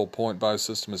damnable point buy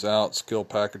system is out. Skill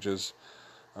packages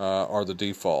are the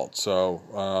default.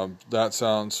 So that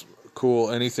sounds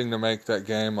cool. Anything to make that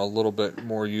game a little bit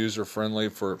more user-friendly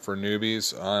for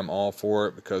newbies, I'm all for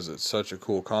it because it's such a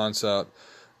cool concept.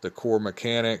 The core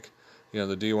mechanic,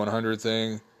 the D100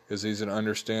 thing is easy to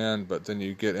understand, but then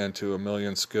you get into a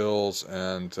million skills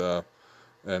and the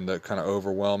kind of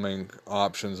overwhelming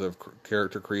options of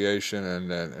character creation, and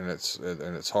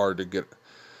it's hard to get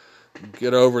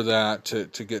over that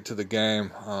to get to the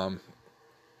game.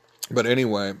 But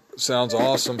anyway, sounds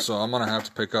awesome. So I'm gonna have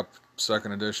to pick up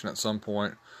 2nd edition at some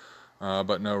point,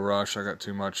 but no rush. I got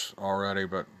too much already.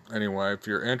 But anyway, if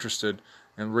you're interested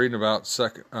in reading about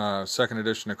second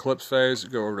edition Eclipse Phase,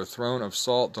 go over to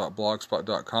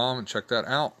throneofsalt.blogspot.com and check that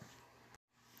out.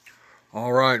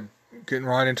 All right, getting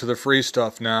right into the free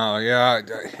stuff now. Yeah,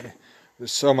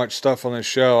 there's so much stuff on this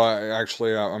show.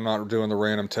 I'm not doing the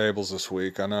random tables this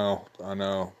week. I know. I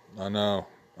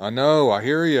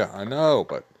hear you. I know,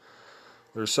 but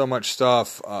there's so much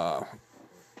stuff. I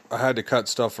had to cut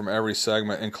stuff from every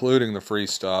segment, including the free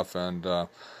stuff, and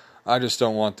I just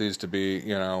don't want these to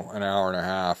be, an hour and a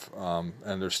half,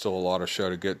 and there's still a lot of show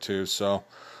to get to, so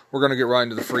we're going to get right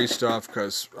into the free stuff,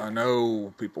 because I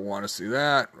know people want to see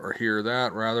that, or hear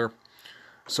that, rather.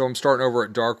 So I'm starting over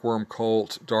at Darkworm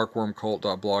Cult,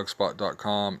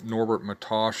 darkwormcult.blogspot.com, Norbert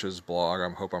Matosh's blog. I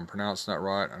hope I'm pronouncing that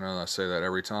right. I know I say that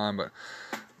every time, but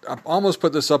I almost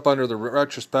put this up under the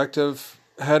retrospective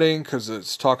heading because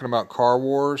it's talking about Car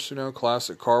Wars,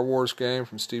 classic Car Wars game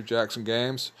from Steve Jackson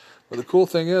Games. But the cool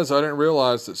thing is, I didn't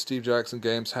realize that Steve Jackson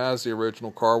Games has the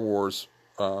original Car Wars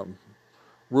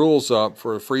rules up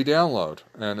for a free download,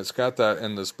 and it's got that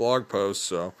in this blog post.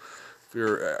 So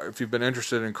if you've been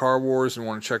interested in Car Wars and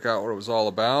want to check out what it was all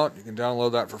about, you can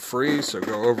download that for free. So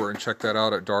go over and check that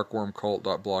out at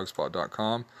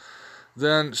darkwormcult.blogspot.com.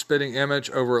 Then Spitting Image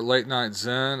over at Late Night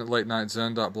Zen at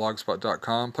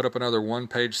latenightzen.blogspot.com. Put up another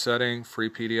one-page setting, free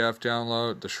PDF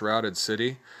download, The Shrouded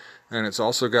City. And it's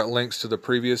also got links to the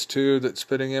previous two that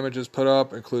Spitting Image has put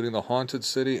up, including the Haunted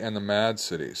City and the Mad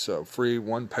City. So free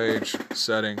one-page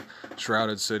setting,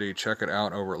 Shrouded City. Check it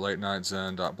out over at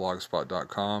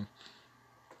latenightzen.blogspot.com.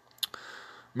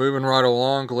 Moving right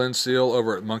along, Glenn Seal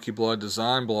over at Monkey Blood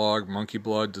Design blog,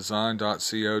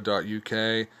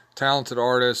 monkeyblooddesign.co.uk. Talented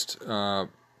artist,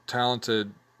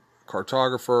 talented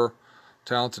cartographer,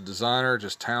 talented designer,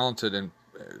 just talented in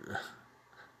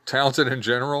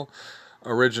general.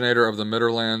 Originator of the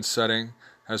Midderland setting,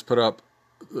 has put up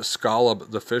the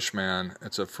Scallop the Fishman.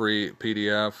 It's a free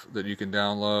PDF that you can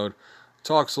download.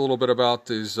 Talks a little bit about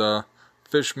these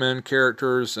fishmen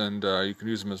characters, and you can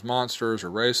use them as monsters or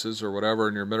races or whatever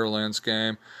in your Midderlands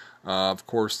game. Of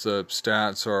course, the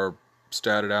stats are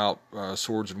statted out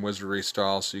swords and wizardry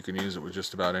style, so you can use it with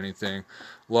just about anything.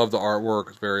 Love the artwork.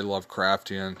 It's very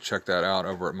Lovecraftian. Check that out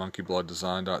over at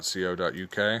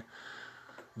monkeyblooddesign.co.uk.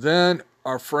 Then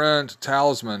our friend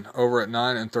Talisman over at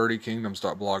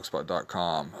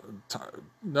 9and30kingdoms.blogspot.com.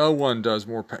 No one does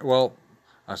more... Well,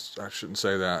 I shouldn't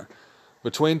say that.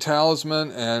 Between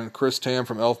Talisman and Chris Tam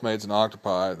from Elfmaids and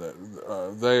Octopi,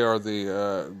 they are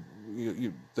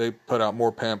they put out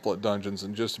more pamphlet dungeons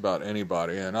than just about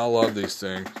anybody, and I love these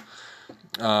things.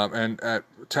 And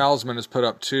Talisman has put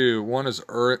up two. One is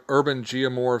Urban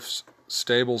Geomorphs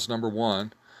Stables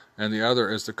 #1, and the other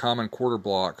is the Common Quarter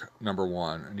Block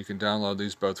 #1, and you can download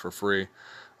these both for free.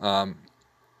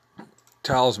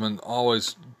 Talisman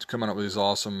always coming up with these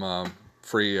awesome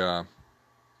free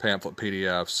pamphlet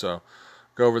PDFs, so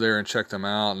go over there and check them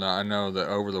out. And I know that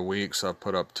over the weeks I've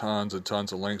put up tons and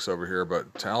tons of links over here,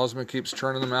 but Talisman keeps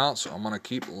churning them out, so I'm going to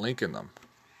keep linking them.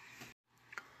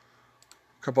 A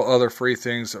couple other free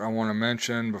things that I want to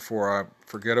mention before I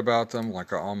forget about them,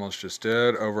 like I almost just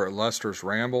did, over at Lester's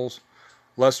Rambles.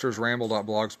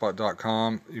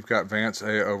 Lester'sRamble.blogspot.com. You've got Vance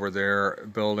A over there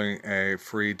building a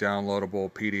free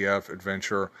downloadable PDF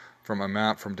adventure from a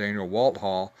map from Daniel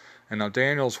Walthall. And now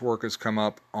Daniel's work has come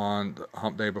up on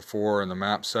Hump Day before in the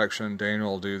map section.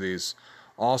 Daniel will do these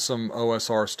awesome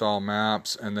OSR style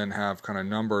maps and then have kind of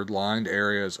numbered lined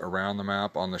areas around the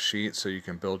map on the sheet so you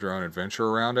can build your own adventure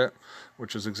around it,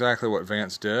 which is exactly what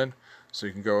Vance did. So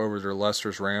you can go over to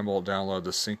Lester's Ramble, download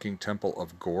the Sinking Temple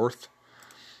of Gorth.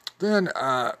 Then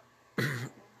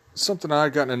something I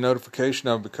had gotten a notification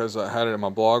of because I had it in my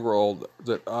blog roll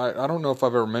that I don't know if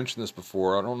I've ever mentioned this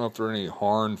before. I don't know if there are any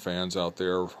Harn fans out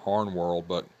there, Harn World,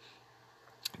 but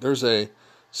there's a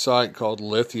site called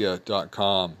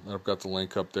Lithia.com. I've got the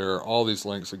link up there. All these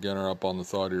links, again, are up on the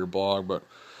Thought Eater blog, but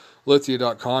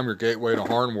Lithia.com, your gateway to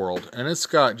Harn World, and it's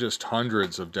got just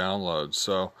hundreds of downloads.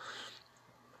 So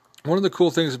one of the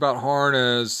cool things about Harn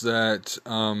is that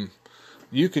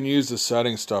you can use the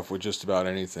setting stuff with just about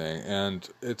anything, and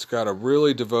it's got a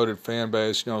really devoted fan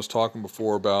base. You know, I was talking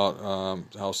before about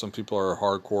how some people are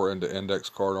hardcore into index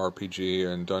card RPG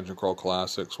and Dungeon Crawl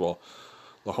Classics. Well,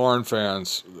 the Harn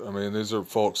fans, I mean, these are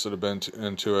folks that have been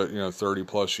into it, 30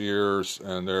 plus years,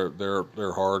 and they're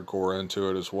hardcore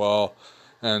into it as well.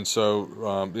 And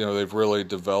so, they've really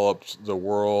developed the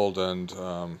world, and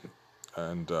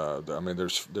I mean,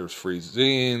 there's free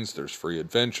zines, there's free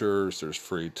adventures, there's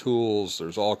free tools,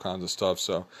 there's all kinds of stuff.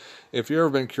 So if you've ever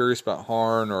been curious about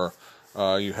Harn, or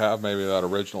you have maybe that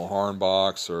original Harn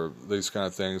box or these kind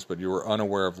of things, but you were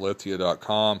unaware of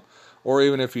Lithia.com, or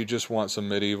even if you just want some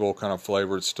medieval kind of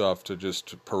flavored stuff to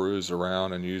just peruse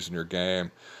around and use in your game,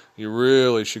 you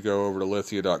really should go over to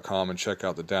Lithia.com and check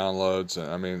out the downloads.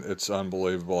 And I mean, it's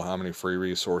unbelievable how many free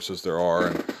resources there are.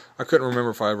 And I couldn't remember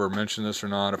if I ever mentioned this or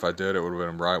not. If I did, it would have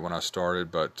been right when I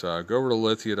started. But go over to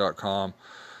Lithia.com,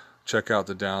 check out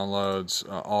the downloads,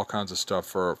 all kinds of stuff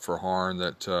for Harn.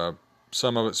 That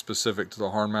some of it's specific to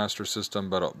the Harn Master system,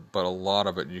 but a lot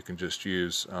of it you can just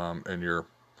use in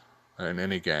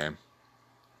any game.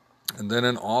 And then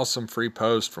an awesome free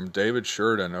post from David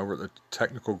Sheridan over at the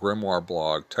Technical Grimoire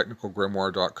blog,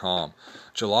 technicalgrimoire.com.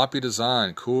 Jalopy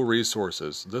Design, cool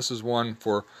resources. This is one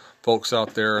for folks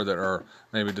out there that are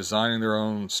maybe designing their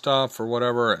own stuff or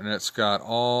whatever, and it's got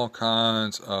all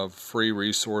kinds of free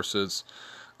resources,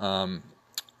 general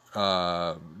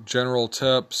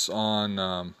tips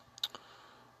on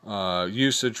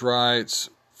usage rights,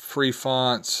 free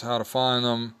fonts, how to find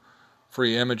them,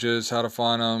 free images, how to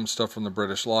find them, stuff from the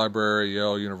British Library,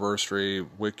 Yale University,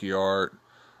 WikiArt,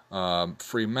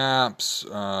 free maps,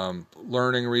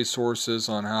 learning resources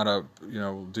on how to,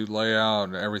 do layout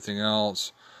and everything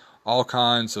else. All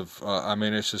kinds of,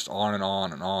 it's just on and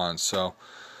on and on. So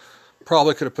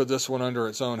probably could have put this one under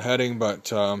its own heading,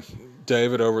 but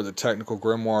David over at the Technical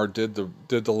Grimoire did the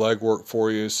legwork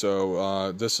for you.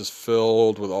 So this is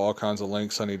filled with all kinds of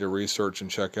links I need to research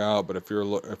and check out. But if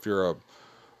you're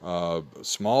a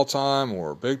small time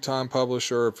or big time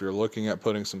publisher, if you're looking at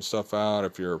putting some stuff out,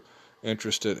 if you're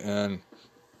interested in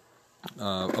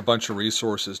a bunch of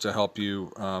resources to help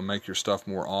you make your stuff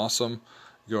more awesome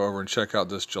go over and check out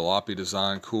this Jalopy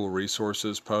Design Cool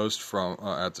Resources post from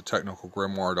at the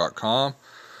technicalgrimoire.com.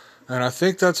 And I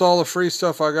think that's all the free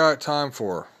stuff I got time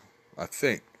for. I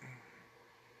think.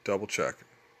 Double check.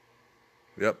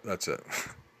 Yep, that's it.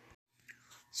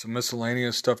 Some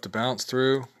miscellaneous stuff to bounce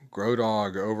through.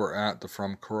 Grodog over at the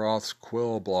From Karoth's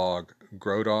Quill blog.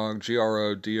 Grodog,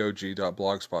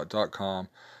 grodog.blogspot.com.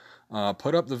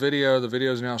 Put up the video. The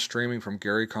video is now streaming from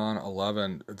GaryCon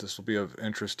 11. This will be of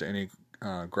interest to any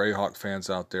Greyhawk fans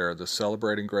out there. The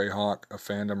Celebrating Greyhawk, a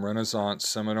Fandom Renaissance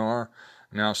seminar,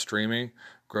 now streaming.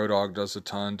 Grodog does a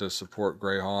ton to support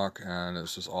Greyhawk, and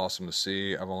it's just awesome to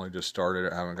see. I've only just started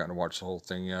it. I haven't gotten to watch the whole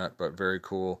thing yet, but very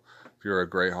cool. If you're a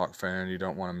Greyhawk fan, you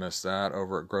don't want to miss that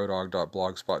over at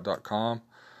grodog.blogspot.com.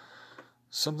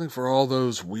 Something for all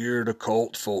those weird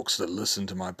occult folks that listen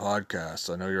to my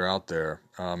podcast. I know you're out there.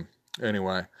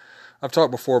 Anyway, I've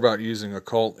talked before about using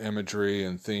occult imagery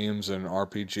and themes in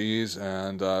RPGs,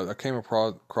 and I came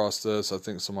across this. I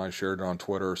think somebody shared it on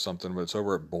Twitter or something, but it's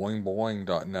over at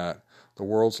boingboing.net. The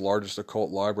world's largest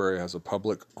occult library has a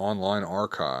public online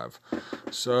archive.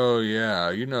 So, yeah,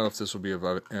 you know if this would be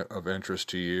of interest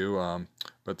to you.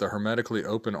 But the Hermetically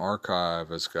Open Archive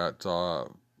has got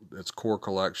its core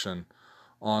collection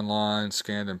online,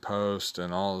 scanned and post,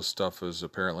 and all this stuff is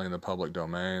apparently in the public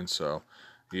domain. So,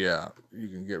 yeah, you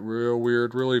can get real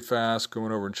weird really fast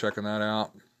going over and checking that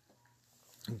out.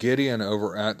 Gideon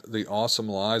over at the Awesome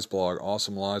Lies blog,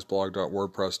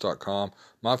 awesomeliesblog.wordpress.com.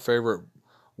 My favorite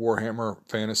Warhammer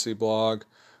fantasy blog.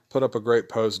 Put up a great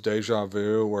post, Deja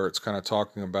Vu, where it's kind of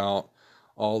talking about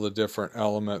all the different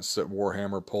elements that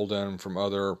Warhammer pulled in from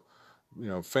other,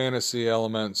 fantasy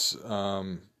elements,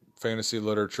 fantasy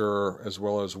literature, as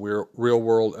well as real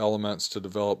world elements to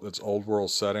develop its old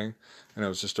world setting. And it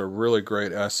was just a really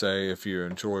great essay. If you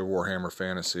enjoy Warhammer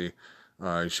fantasy,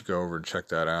 you should go over and check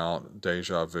that out.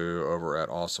 Deja Vu over at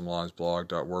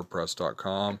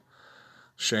awesomeliesblog.wordpress.com.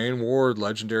 Shane Ward,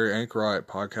 legendary anchorite,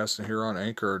 podcasting here on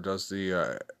Anchor, does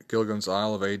the Gilligan's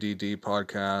Isle of ADD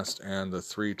podcast and the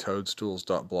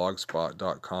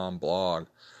 3toadstools.blogspot.com blog.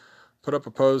 Put up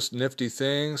a post, Nifty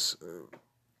Things.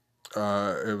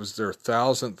 It was their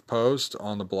 1,000th post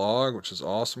on the blog, which is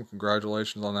awesome.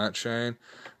 Congratulations on that, Shane.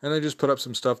 And they just put up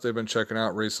some stuff they've been checking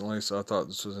out recently, so I thought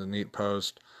this was a neat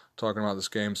post. Talking about this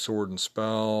game, Sword and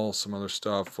Spell, some other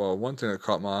stuff. One thing that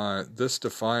caught my eye, This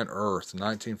Defiant Earth,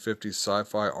 1950s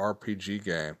sci-fi RPG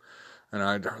game. And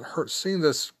I'd seen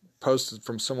this posted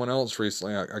from someone else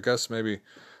recently. I guess maybe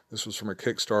this was from a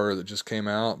Kickstarter that just came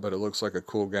out, but it looks like a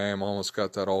cool game. Almost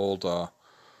got that old,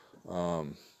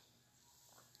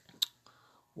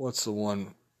 what's the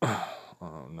one?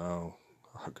 Oh no,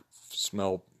 I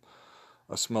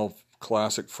smell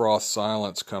classic Frost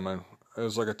Silence coming. It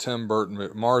was like a Tim Burton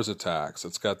movie, Mars Attacks.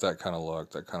 It's got that kind of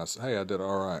look, that kind of, hey, I did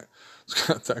all right. It's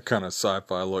got that kind of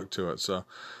sci-fi look to it. So,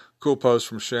 cool post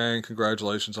from Shane.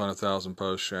 Congratulations on 1,000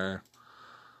 posts, Shane.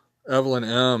 Evelyn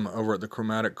M. over at the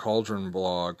Chromatic Cauldron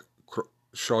blog,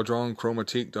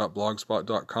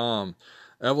 chaudronchromatique.blogspot.com.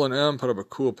 Evelyn M. put up a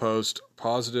cool post,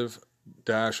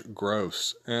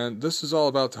 positive-gross. And this is all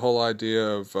about the whole idea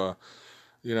of,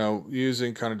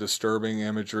 using kind of disturbing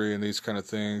imagery and these kind of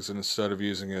things, and instead of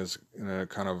using it as in a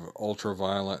kind of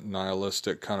ultra-violent,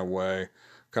 nihilistic kind of way,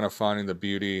 kind of finding the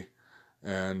beauty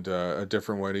and a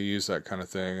different way to use that kind of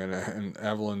thing. And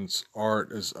Evelyn's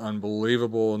art is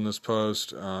unbelievable in this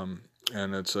post, and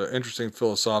it's an interesting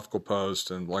philosophical post,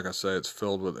 and like I say, it's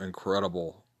filled with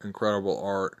incredible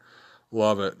art.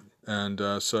 Love it. And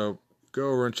so go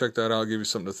over and check that out. I'll give you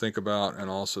something to think about and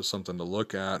also something to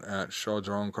look at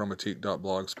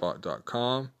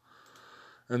chaudronchromatique.blogspot.com.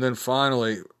 And then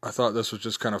finally, I thought this was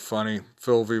just kind of funny.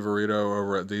 Phil Viverito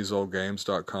over at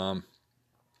theseoldgames.com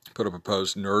put up a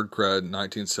post, Nerd Cred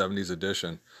 1970s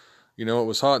edition. You know what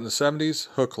was hot in the 70s?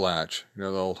 Hook latch. The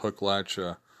old hook latch,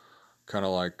 kind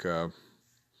of like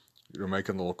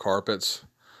making little carpets.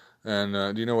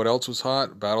 And do you know what else was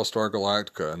hot? Battlestar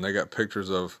Galactica. And they got pictures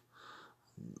of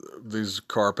these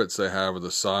carpets they have with the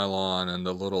Cylon and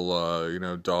the little,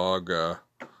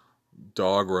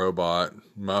 dog robot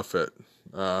Muffet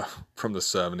from the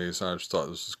 70s. I just thought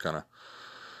this was kind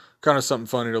of something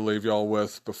funny to leave y'all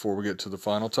with before we get to the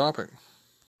final topic.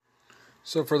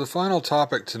 So for the final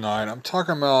topic tonight, I'm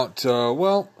talking about,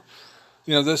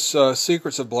 this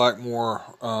Secrets of Blackmoor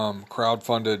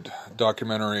crowdfunded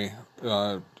documentary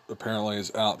apparently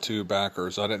is out to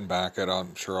backers. I didn't back it.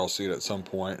 I'm sure I'll see it at some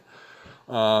point.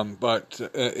 But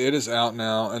it is out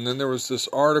now. And then there was this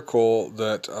article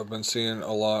that I've been seeing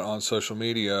a lot on social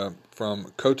media from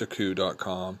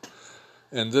Kotaku.com.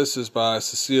 And this is by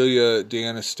Cecilia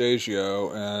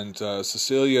D'Anastasio. And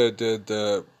Cecilia did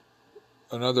the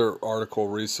another article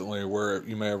recently where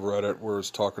you may have read it, where it's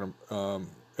talking,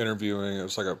 interviewing. It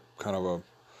was like a kind of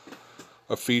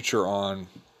a feature on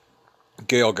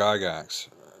Gail Gygax,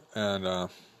 and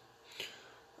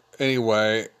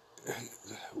anyway,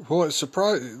 what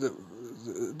surprised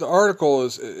the article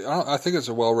is. I think it's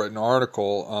a well written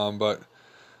article, but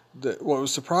what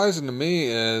was surprising to me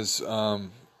is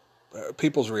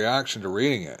people's reaction to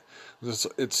reading it.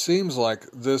 It seems like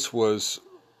this was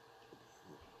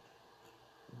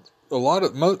a lot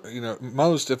of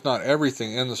most, if not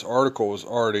everything, in this article was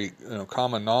already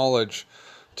common knowledge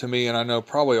to me, and I know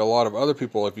probably a lot of other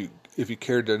people if you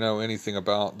cared to know anything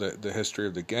about the history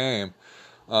of the game.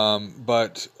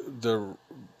 But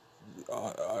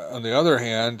on the other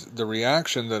hand, the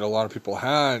reaction that a lot of people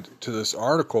had to this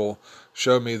article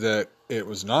showed me that it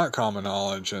was not common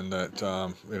knowledge, and that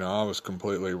I was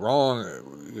completely wrong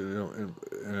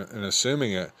in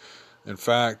assuming it. In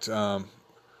fact,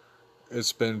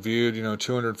 it's been viewed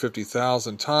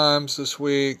 250,000 times this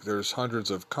week. There's hundreds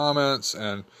of comments,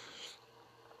 and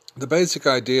the basic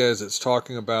idea is it's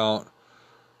talking about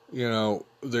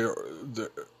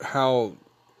how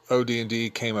OD&D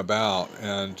came about,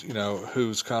 and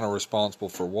who's kind of responsible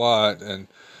for what, and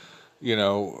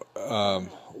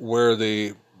where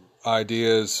the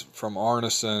ideas from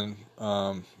Arneson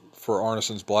for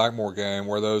Arneson's Blackmoor game,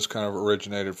 where those kind of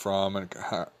originated from, and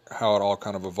how it all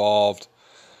kind of evolved,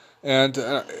 and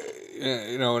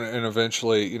and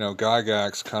eventually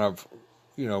Gygax kind of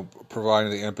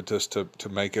providing the impetus to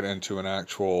make it into an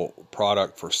actual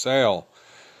product for sale.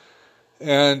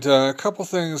 And a couple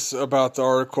things about the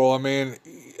article. I mean,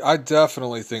 I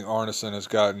definitely think Arneson has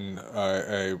gotten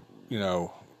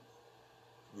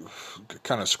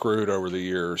kind of screwed over the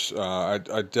years. I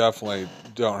definitely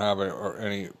don't have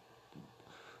any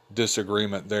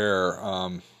disagreement there.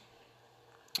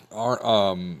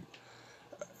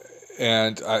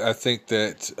 And I think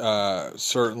that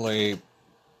certainly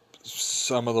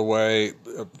some of the way,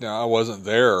 now I wasn't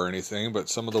there or anything, but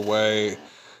some of the way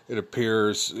it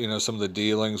appears, some of the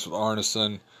dealings with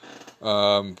Arneson,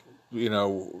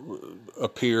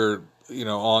 appeared,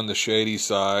 on the shady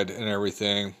side and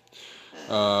everything,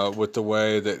 with the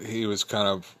way that he was kind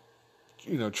of,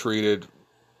 treated,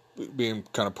 being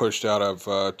kind of pushed out of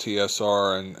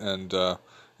TSR and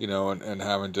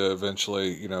having to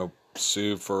eventually,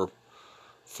 sue for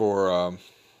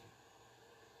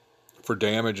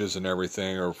damages and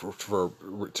everything, or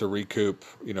to recoup,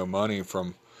 money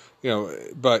from,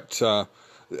 but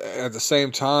at the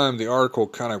same time, the article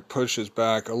kind of pushes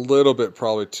back a little bit,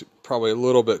 probably a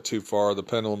little bit too far. The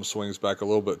pendulum swings back a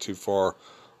little bit too far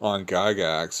on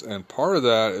Gygax, and part of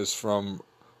that is from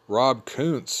Rob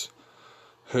Kuntz,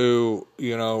 who,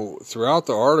 throughout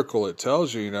the article it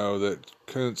tells you, that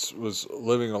Kuntz was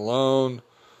living alone.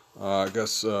 I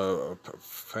guess a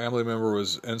family member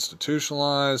was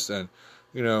institutionalized, and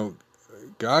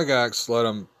Gygax let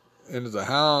him into the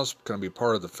house, kind of be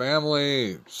part of the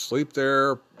family, sleep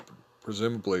there,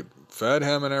 presumably fed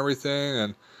him and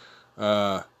everything.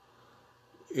 And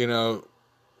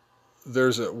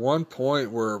there's at one point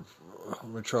where, let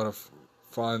me try to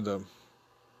find the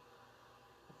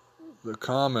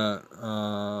comment.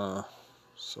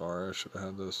 Sorry, I should have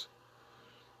had this.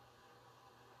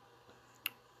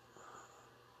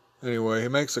 Anyway, he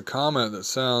makes a comment that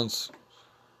sounds,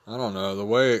 I don't know, the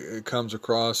way it comes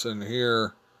across in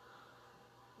here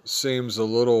seems a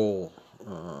little,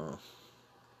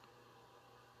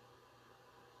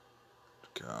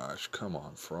 gosh, come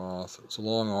on, Froth. It's a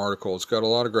long article. It's got a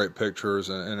lot of great pictures,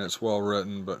 and it's well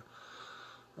written, but,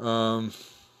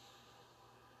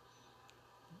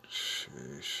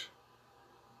 sheesh.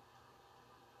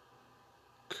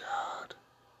 God,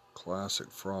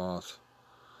 classic Froth.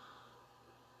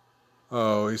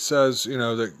 Oh, he says,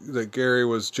 that Gary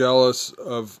was jealous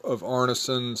of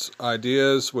Arneson's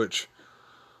ideas, which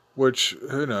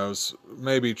who knows,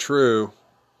 may be true.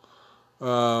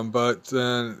 But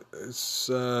then it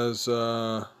says,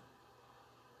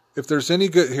 if there's any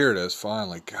good, here it is,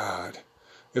 finally, God.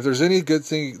 If there's any good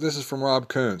thing, this is from Rob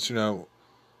Kuntz,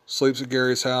 sleeps at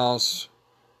Gary's house,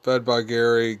 fed by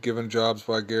Gary, given jobs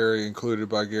by Gary, included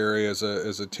by Gary as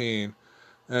a teen.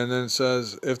 And then it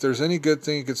says, if there's any good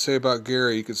thing you could say about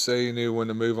Gary, you could say he knew when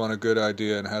to move on a good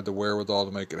idea and had the wherewithal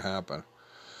to make it happen.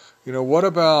 What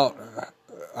about,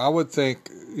 I would think,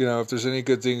 if there's any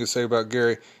good thing to say about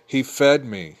Gary, he fed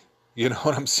me. You know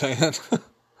what I'm saying? If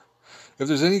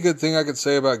there's any good thing I could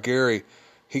say about Gary,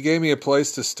 he gave me a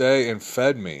place to stay and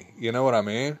fed me. You know what I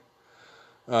mean?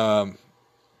 But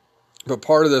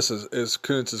part of this is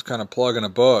Kuntz is kind of plugging a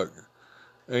book.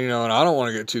 And, and I don't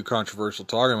want to get too controversial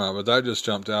talking about it, but that just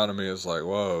jumped out at me as like,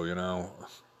 whoa,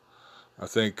 I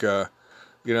think, the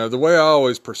way I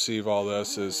always perceive all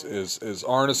this is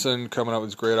Arneson coming up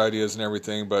with great ideas and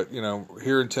everything, but,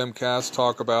 hearing Tim Cass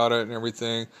talk about it and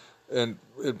everything, and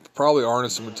probably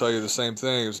Arneson would tell you the same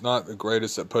thing. He's not the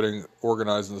greatest at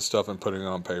organizing the stuff and putting it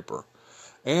on paper.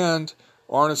 And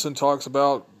Arneson talks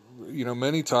about,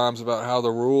 many times about how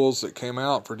the rules that came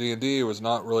out for D&D was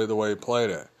not really the way he played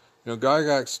it.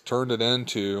 Gygax turned it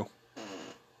into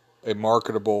a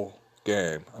marketable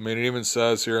game. I mean, it even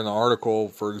says here in the article,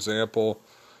 for example,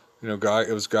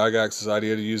 it was Gygax's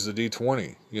idea to use the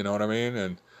D20. You know what I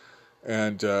mean?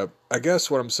 And I guess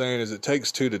what I'm saying is it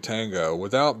takes two to tango.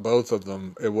 Without both of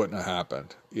them, it wouldn't have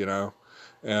happened,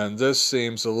 And this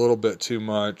seems a little bit too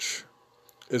much.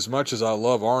 As much as I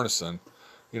love Arneson,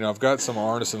 I've got some of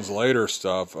Arneson's later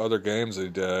stuff, other games he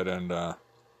did, and,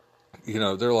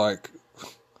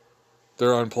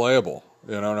 they're unplayable.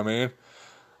 You know what I mean?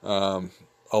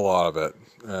 A lot of it.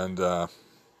 And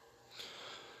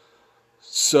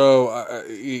so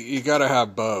you got to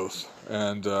have both.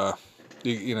 And,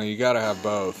 you got to have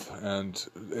both. And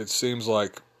it seems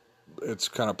like it's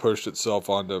kind of pushed itself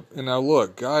onto,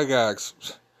 look,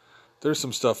 Gygax, there's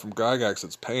some stuff from Gygax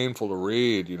that's painful to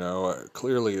read,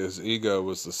 clearly his ego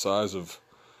was the size of,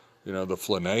 the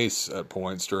Flanace at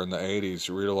points during the 80s.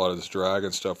 You read a lot of this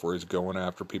Dragon stuff where he's going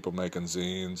after people making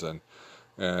zines, and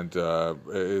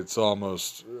it's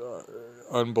almost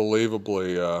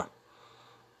unbelievably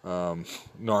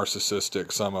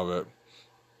narcissistic, some of it.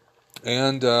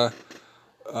 And,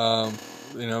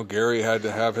 Gary had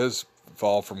to have his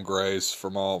fall from grace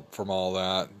from all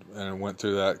that, and went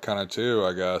through that kind of too,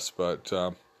 I guess. But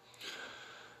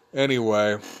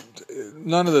anyway,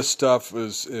 none of this stuff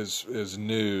is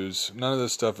news. None of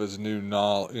this stuff is new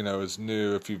knowledge, is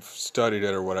new if you've studied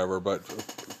it or whatever. But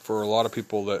for a lot of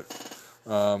people that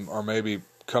are maybe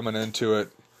coming into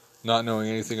it not knowing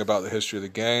anything about the history of the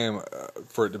game,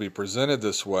 for it to be presented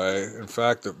this way. In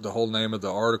fact, the whole name of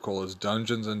the article is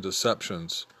Dungeons and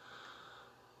Deceptions.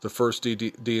 The first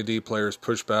D&D players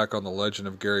push back on the legend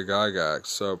of Gary Gygax.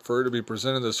 So for it to be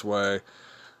presented this way,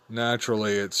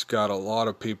 naturally it's got a lot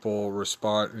of people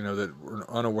respond, that were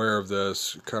unaware of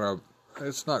this.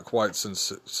 It's not quite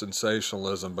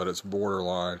sensationalism, but it's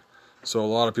borderline. So a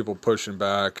lot of people pushing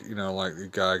back, like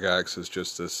Gygax is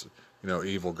just this,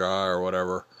 evil guy or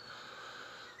whatever.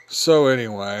 So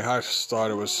anyway, I just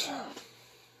thought it was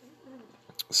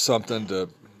something to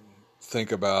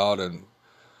think about, and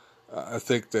I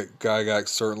think that Gygax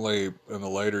certainly in the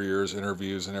later years,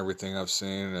 interviews and everything I've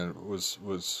seen, and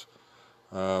was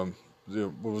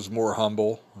more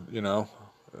humble, and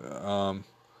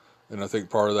I think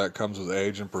part of that comes with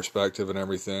age and perspective and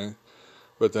everything.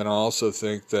 But then I also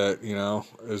think that,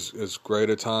 as great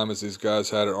a time as these guys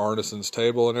had at Arneson's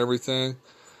table and everything,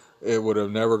 it would have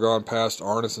never gone past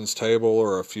Arneson's table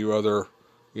or a few other,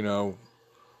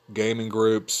 gaming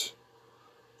groups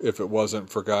if it wasn't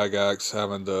for Gygax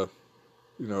having the,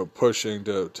 pushing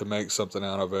to make something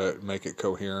out of it, make it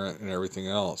coherent and everything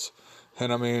else.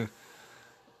 And I mean,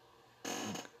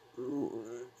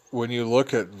 when you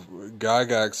look at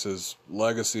Gygax's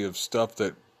legacy of stuff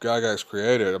that Gygax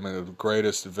created, I mean, the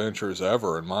greatest adventures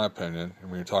ever, in my opinion.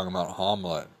 And when you're talking about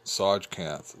Hamlet,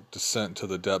 Sajkanth, Descent to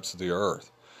the Depths of the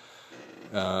Earth.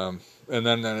 And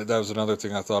then that was another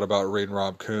thing I thought about reading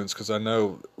Rob Kuntz, because I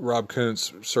know Rob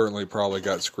Kuntz certainly probably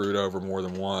got screwed over more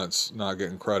than once, not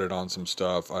getting credit on some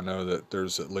stuff. I know that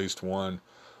there's at least one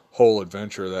whole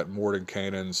adventure, that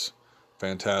Mordenkainen's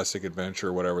Fantastic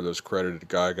Adventure, whatever, that's credited to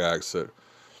Gygax, that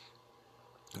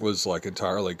was like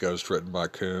entirely ghost written by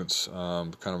Kuntz,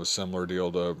 kind of a similar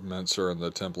deal to Menser and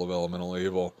the Temple of Elemental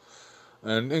Evil.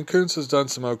 And Kuntz has done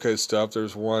some okay stuff.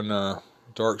 There's one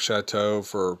Dark Chateau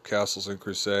for Castles in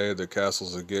Crusade. The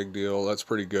Castle's a gig deal. That's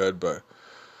pretty good, but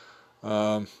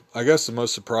I guess the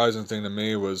most surprising thing to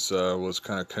me was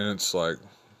kind of Kuntz like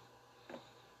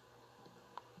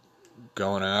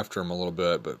going after him a little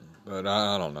bit, but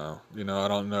I don't know. I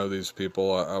don't know these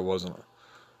people. I wasn't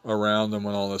around them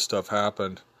when all this stuff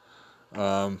happened.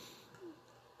 I'm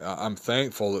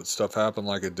thankful that stuff happened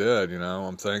like it did.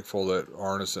 I'm thankful that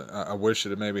Arneson. I wish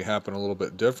it had maybe happened a little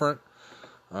bit different.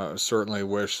 Certainly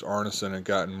wish Arneson had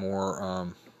gotten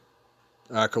more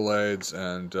accolades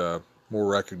and more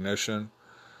recognition,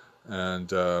 and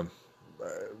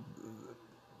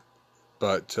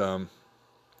but I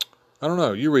don't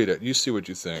know. You read it, you see what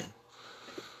you think.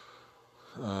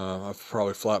 I've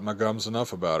probably flapped my gums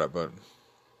enough about it, but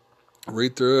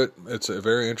read through it. It's a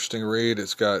very interesting read.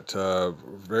 It's got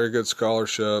very good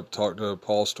scholarship. Talk to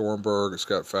Paul Stormberg. It's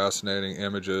got fascinating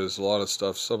images, a lot of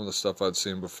stuff, some of the stuff I'd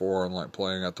seen before, and like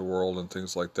Playing at the World and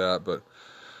things like that. But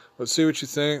But see what you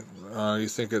think. You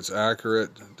think it's accurate?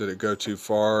 Did it go too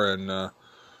far and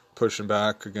pushing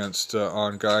back against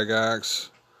on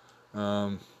Gygax?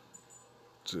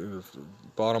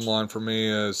 Bottom line for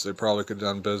me is they probably could have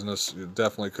done business.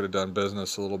 Definitely could have done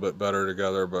business a little bit better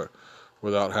together, but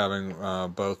without having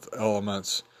both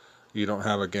elements, you don't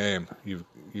have a game. You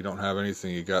don't have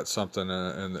anything. You got something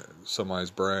in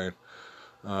somebody's brain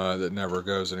that never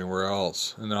goes anywhere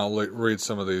else. And then I'll read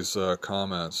some of these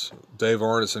comments. Dave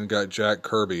Arneson got Jack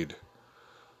Kirby'd.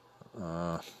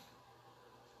 Let's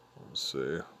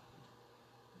see.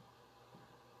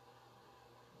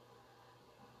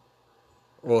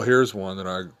 Well, here's one that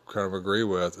I kind of agree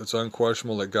with. It's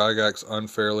unquestionable that Gygax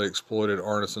unfairly exploited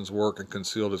Arneson's work and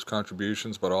concealed his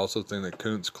contributions, but I also think that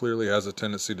Kuntz clearly has a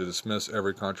tendency to dismiss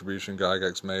every contribution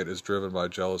Gygax made as driven by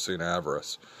jealousy and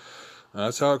avarice.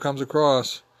 That's how it comes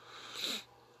across.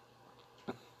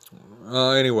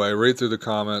 Anyway, read through the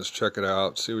comments, check it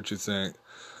out, see what you think.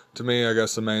 To me, I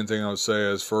guess the main thing I would say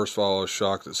is, first of all, I was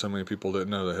shocked that so many people didn't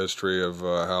know the history of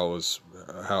how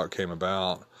it came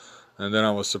about. And then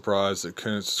I was surprised that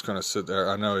Kuntz is going to sit there.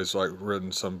 I know he's like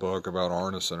written some book about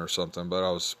Arneson or something, but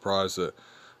I was surprised that,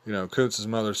 Kuntz's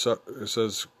mother, it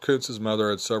says Kuntz's mother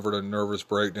had suffered a nervous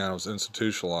breakdown, was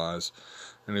institutionalized,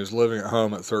 and he was living at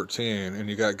home at 13. And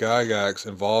you got Gygax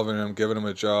involving him, giving him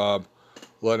a job,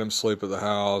 letting him sleep at the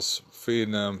house,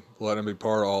 feeding him, letting him be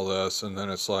part of all this. And then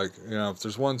it's like, if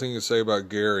there's one thing to say about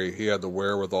Gary, he had the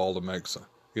wherewithal to make some,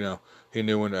 he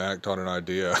knew when to act on an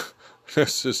idea.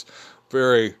 It's just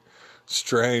very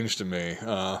strange to me,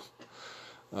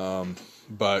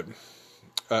 but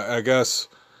I guess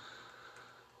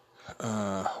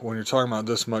when you're talking about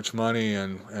this much money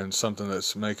and something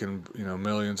that's making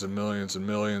millions and millions and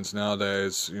millions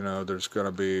nowadays, there's going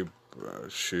to be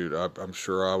I'm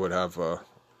sure I would have I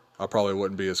probably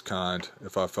wouldn't be as kind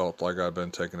if I felt like I'd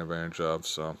been taken advantage of.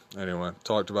 So anyway,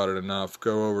 talked about it enough.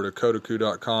 Go over to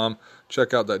Kotaku.com,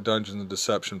 check out that Dungeons and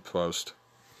Deception post.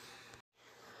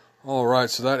 All right,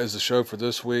 so that is the show for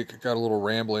this week. Got a little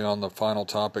rambly on the final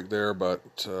topic there, but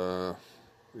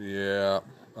yeah,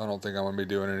 I don't think I'm going to be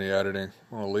doing any editing.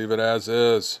 I'm going to leave it as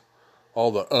is. All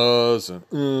the uhs and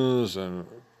uhs and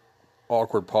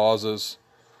awkward pauses.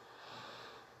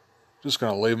 Just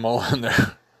going to leave them all in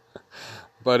there.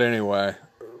 But anyway,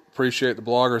 appreciate the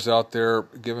bloggers out there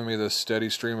giving me this steady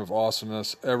stream of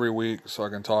awesomeness every week so I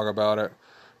can talk about it.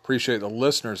 Appreciate the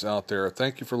listeners out there.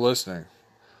 Thank you for listening.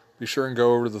 Be sure and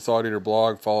go over to the Thought Eater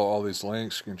blog, follow all these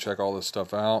links. You can check all this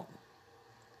stuff out.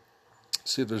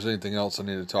 See if there's anything else I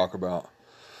need to talk about.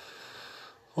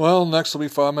 Well, next will be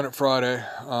 5 Minute Friday.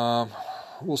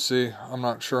 We'll see. I'm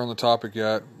not sure on the topic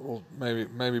yet. We'll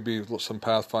maybe be some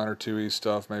Pathfinder 2e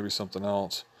stuff, maybe something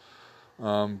else.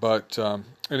 But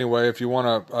anyway, if you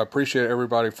want to, I appreciate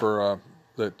everybody for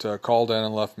that called in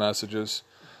and left messages.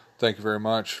 Thank you very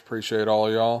much. Appreciate all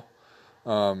of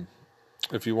y'all.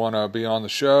 If you want to be on the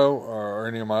show or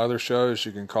any of my other shows,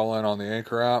 you can call in on the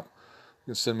Anchor app.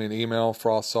 You can send me an email,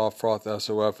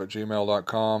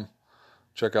 frothsoft@gmail.com.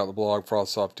 Check out the blog,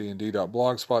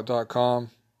 frothsoftdnd.blogspot.com.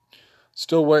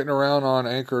 Still waiting around on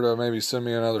Anchor to maybe send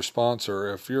me another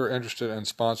sponsor. If you're interested in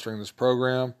sponsoring this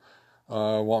program,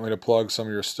 want me to plug some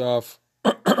of your stuff,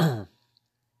 get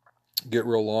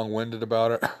real long-winded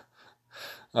about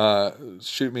it,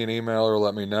 shoot me an email or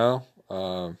let me know.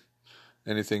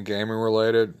 Anything gaming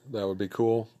related, that would be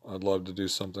cool. I'd love to do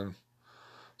something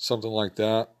like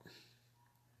that.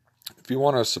 If you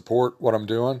want to support what I'm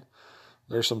doing,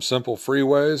 there's some simple free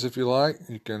ways if you like.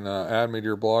 You can add me to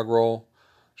your blog roll,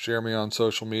 share me on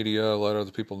social media, let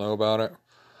other people know about it.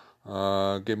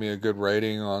 Give me a good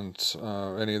rating on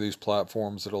any of these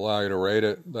platforms that allow you to rate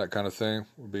it. That kind of thing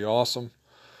would be awesome.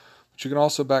 But you can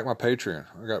also back my Patreon.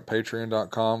 I got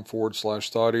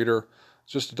patreon.com/ThoughtEater.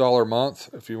 It's just $1 a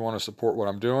month if you want to support what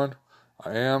I'm doing.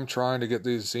 I am trying to get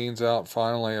these zines out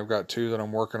finally. I've got 2 that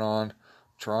I'm working on.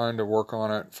 Trying to work on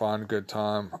it, find a good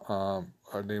time. I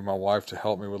need my wife to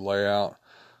help me with layout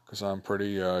because I'm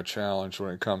pretty challenged when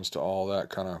it comes to all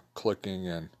that kind of clicking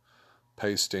and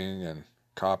pasting and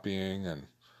copying and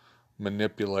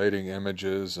manipulating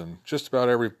images and just about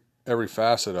every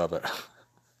facet of it.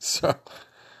 So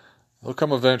it'll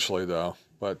come eventually though.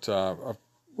 But I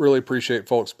really appreciate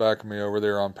folks backing me over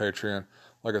there on Patreon.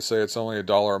 Like I say, it's only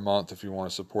 $1 a month if you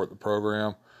want to support the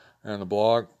program and the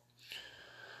blog.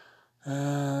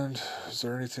 And is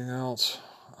there anything else?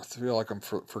 I feel like I'm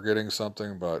forgetting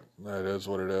something, but that is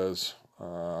what it is.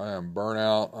 I am burnt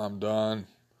out. I'm done.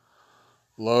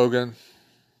 Logan,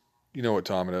 you know what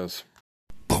time it is.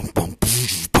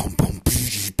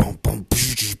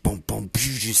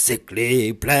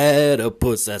 Sickly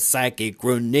platypus, a psychic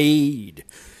grenade.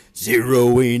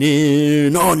 Zeroing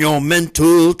in on your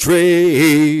mental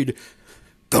trade.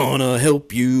 Gonna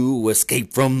help you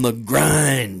escape from the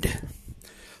grind.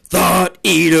 Thought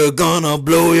Eater gonna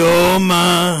blow your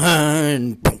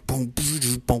mind.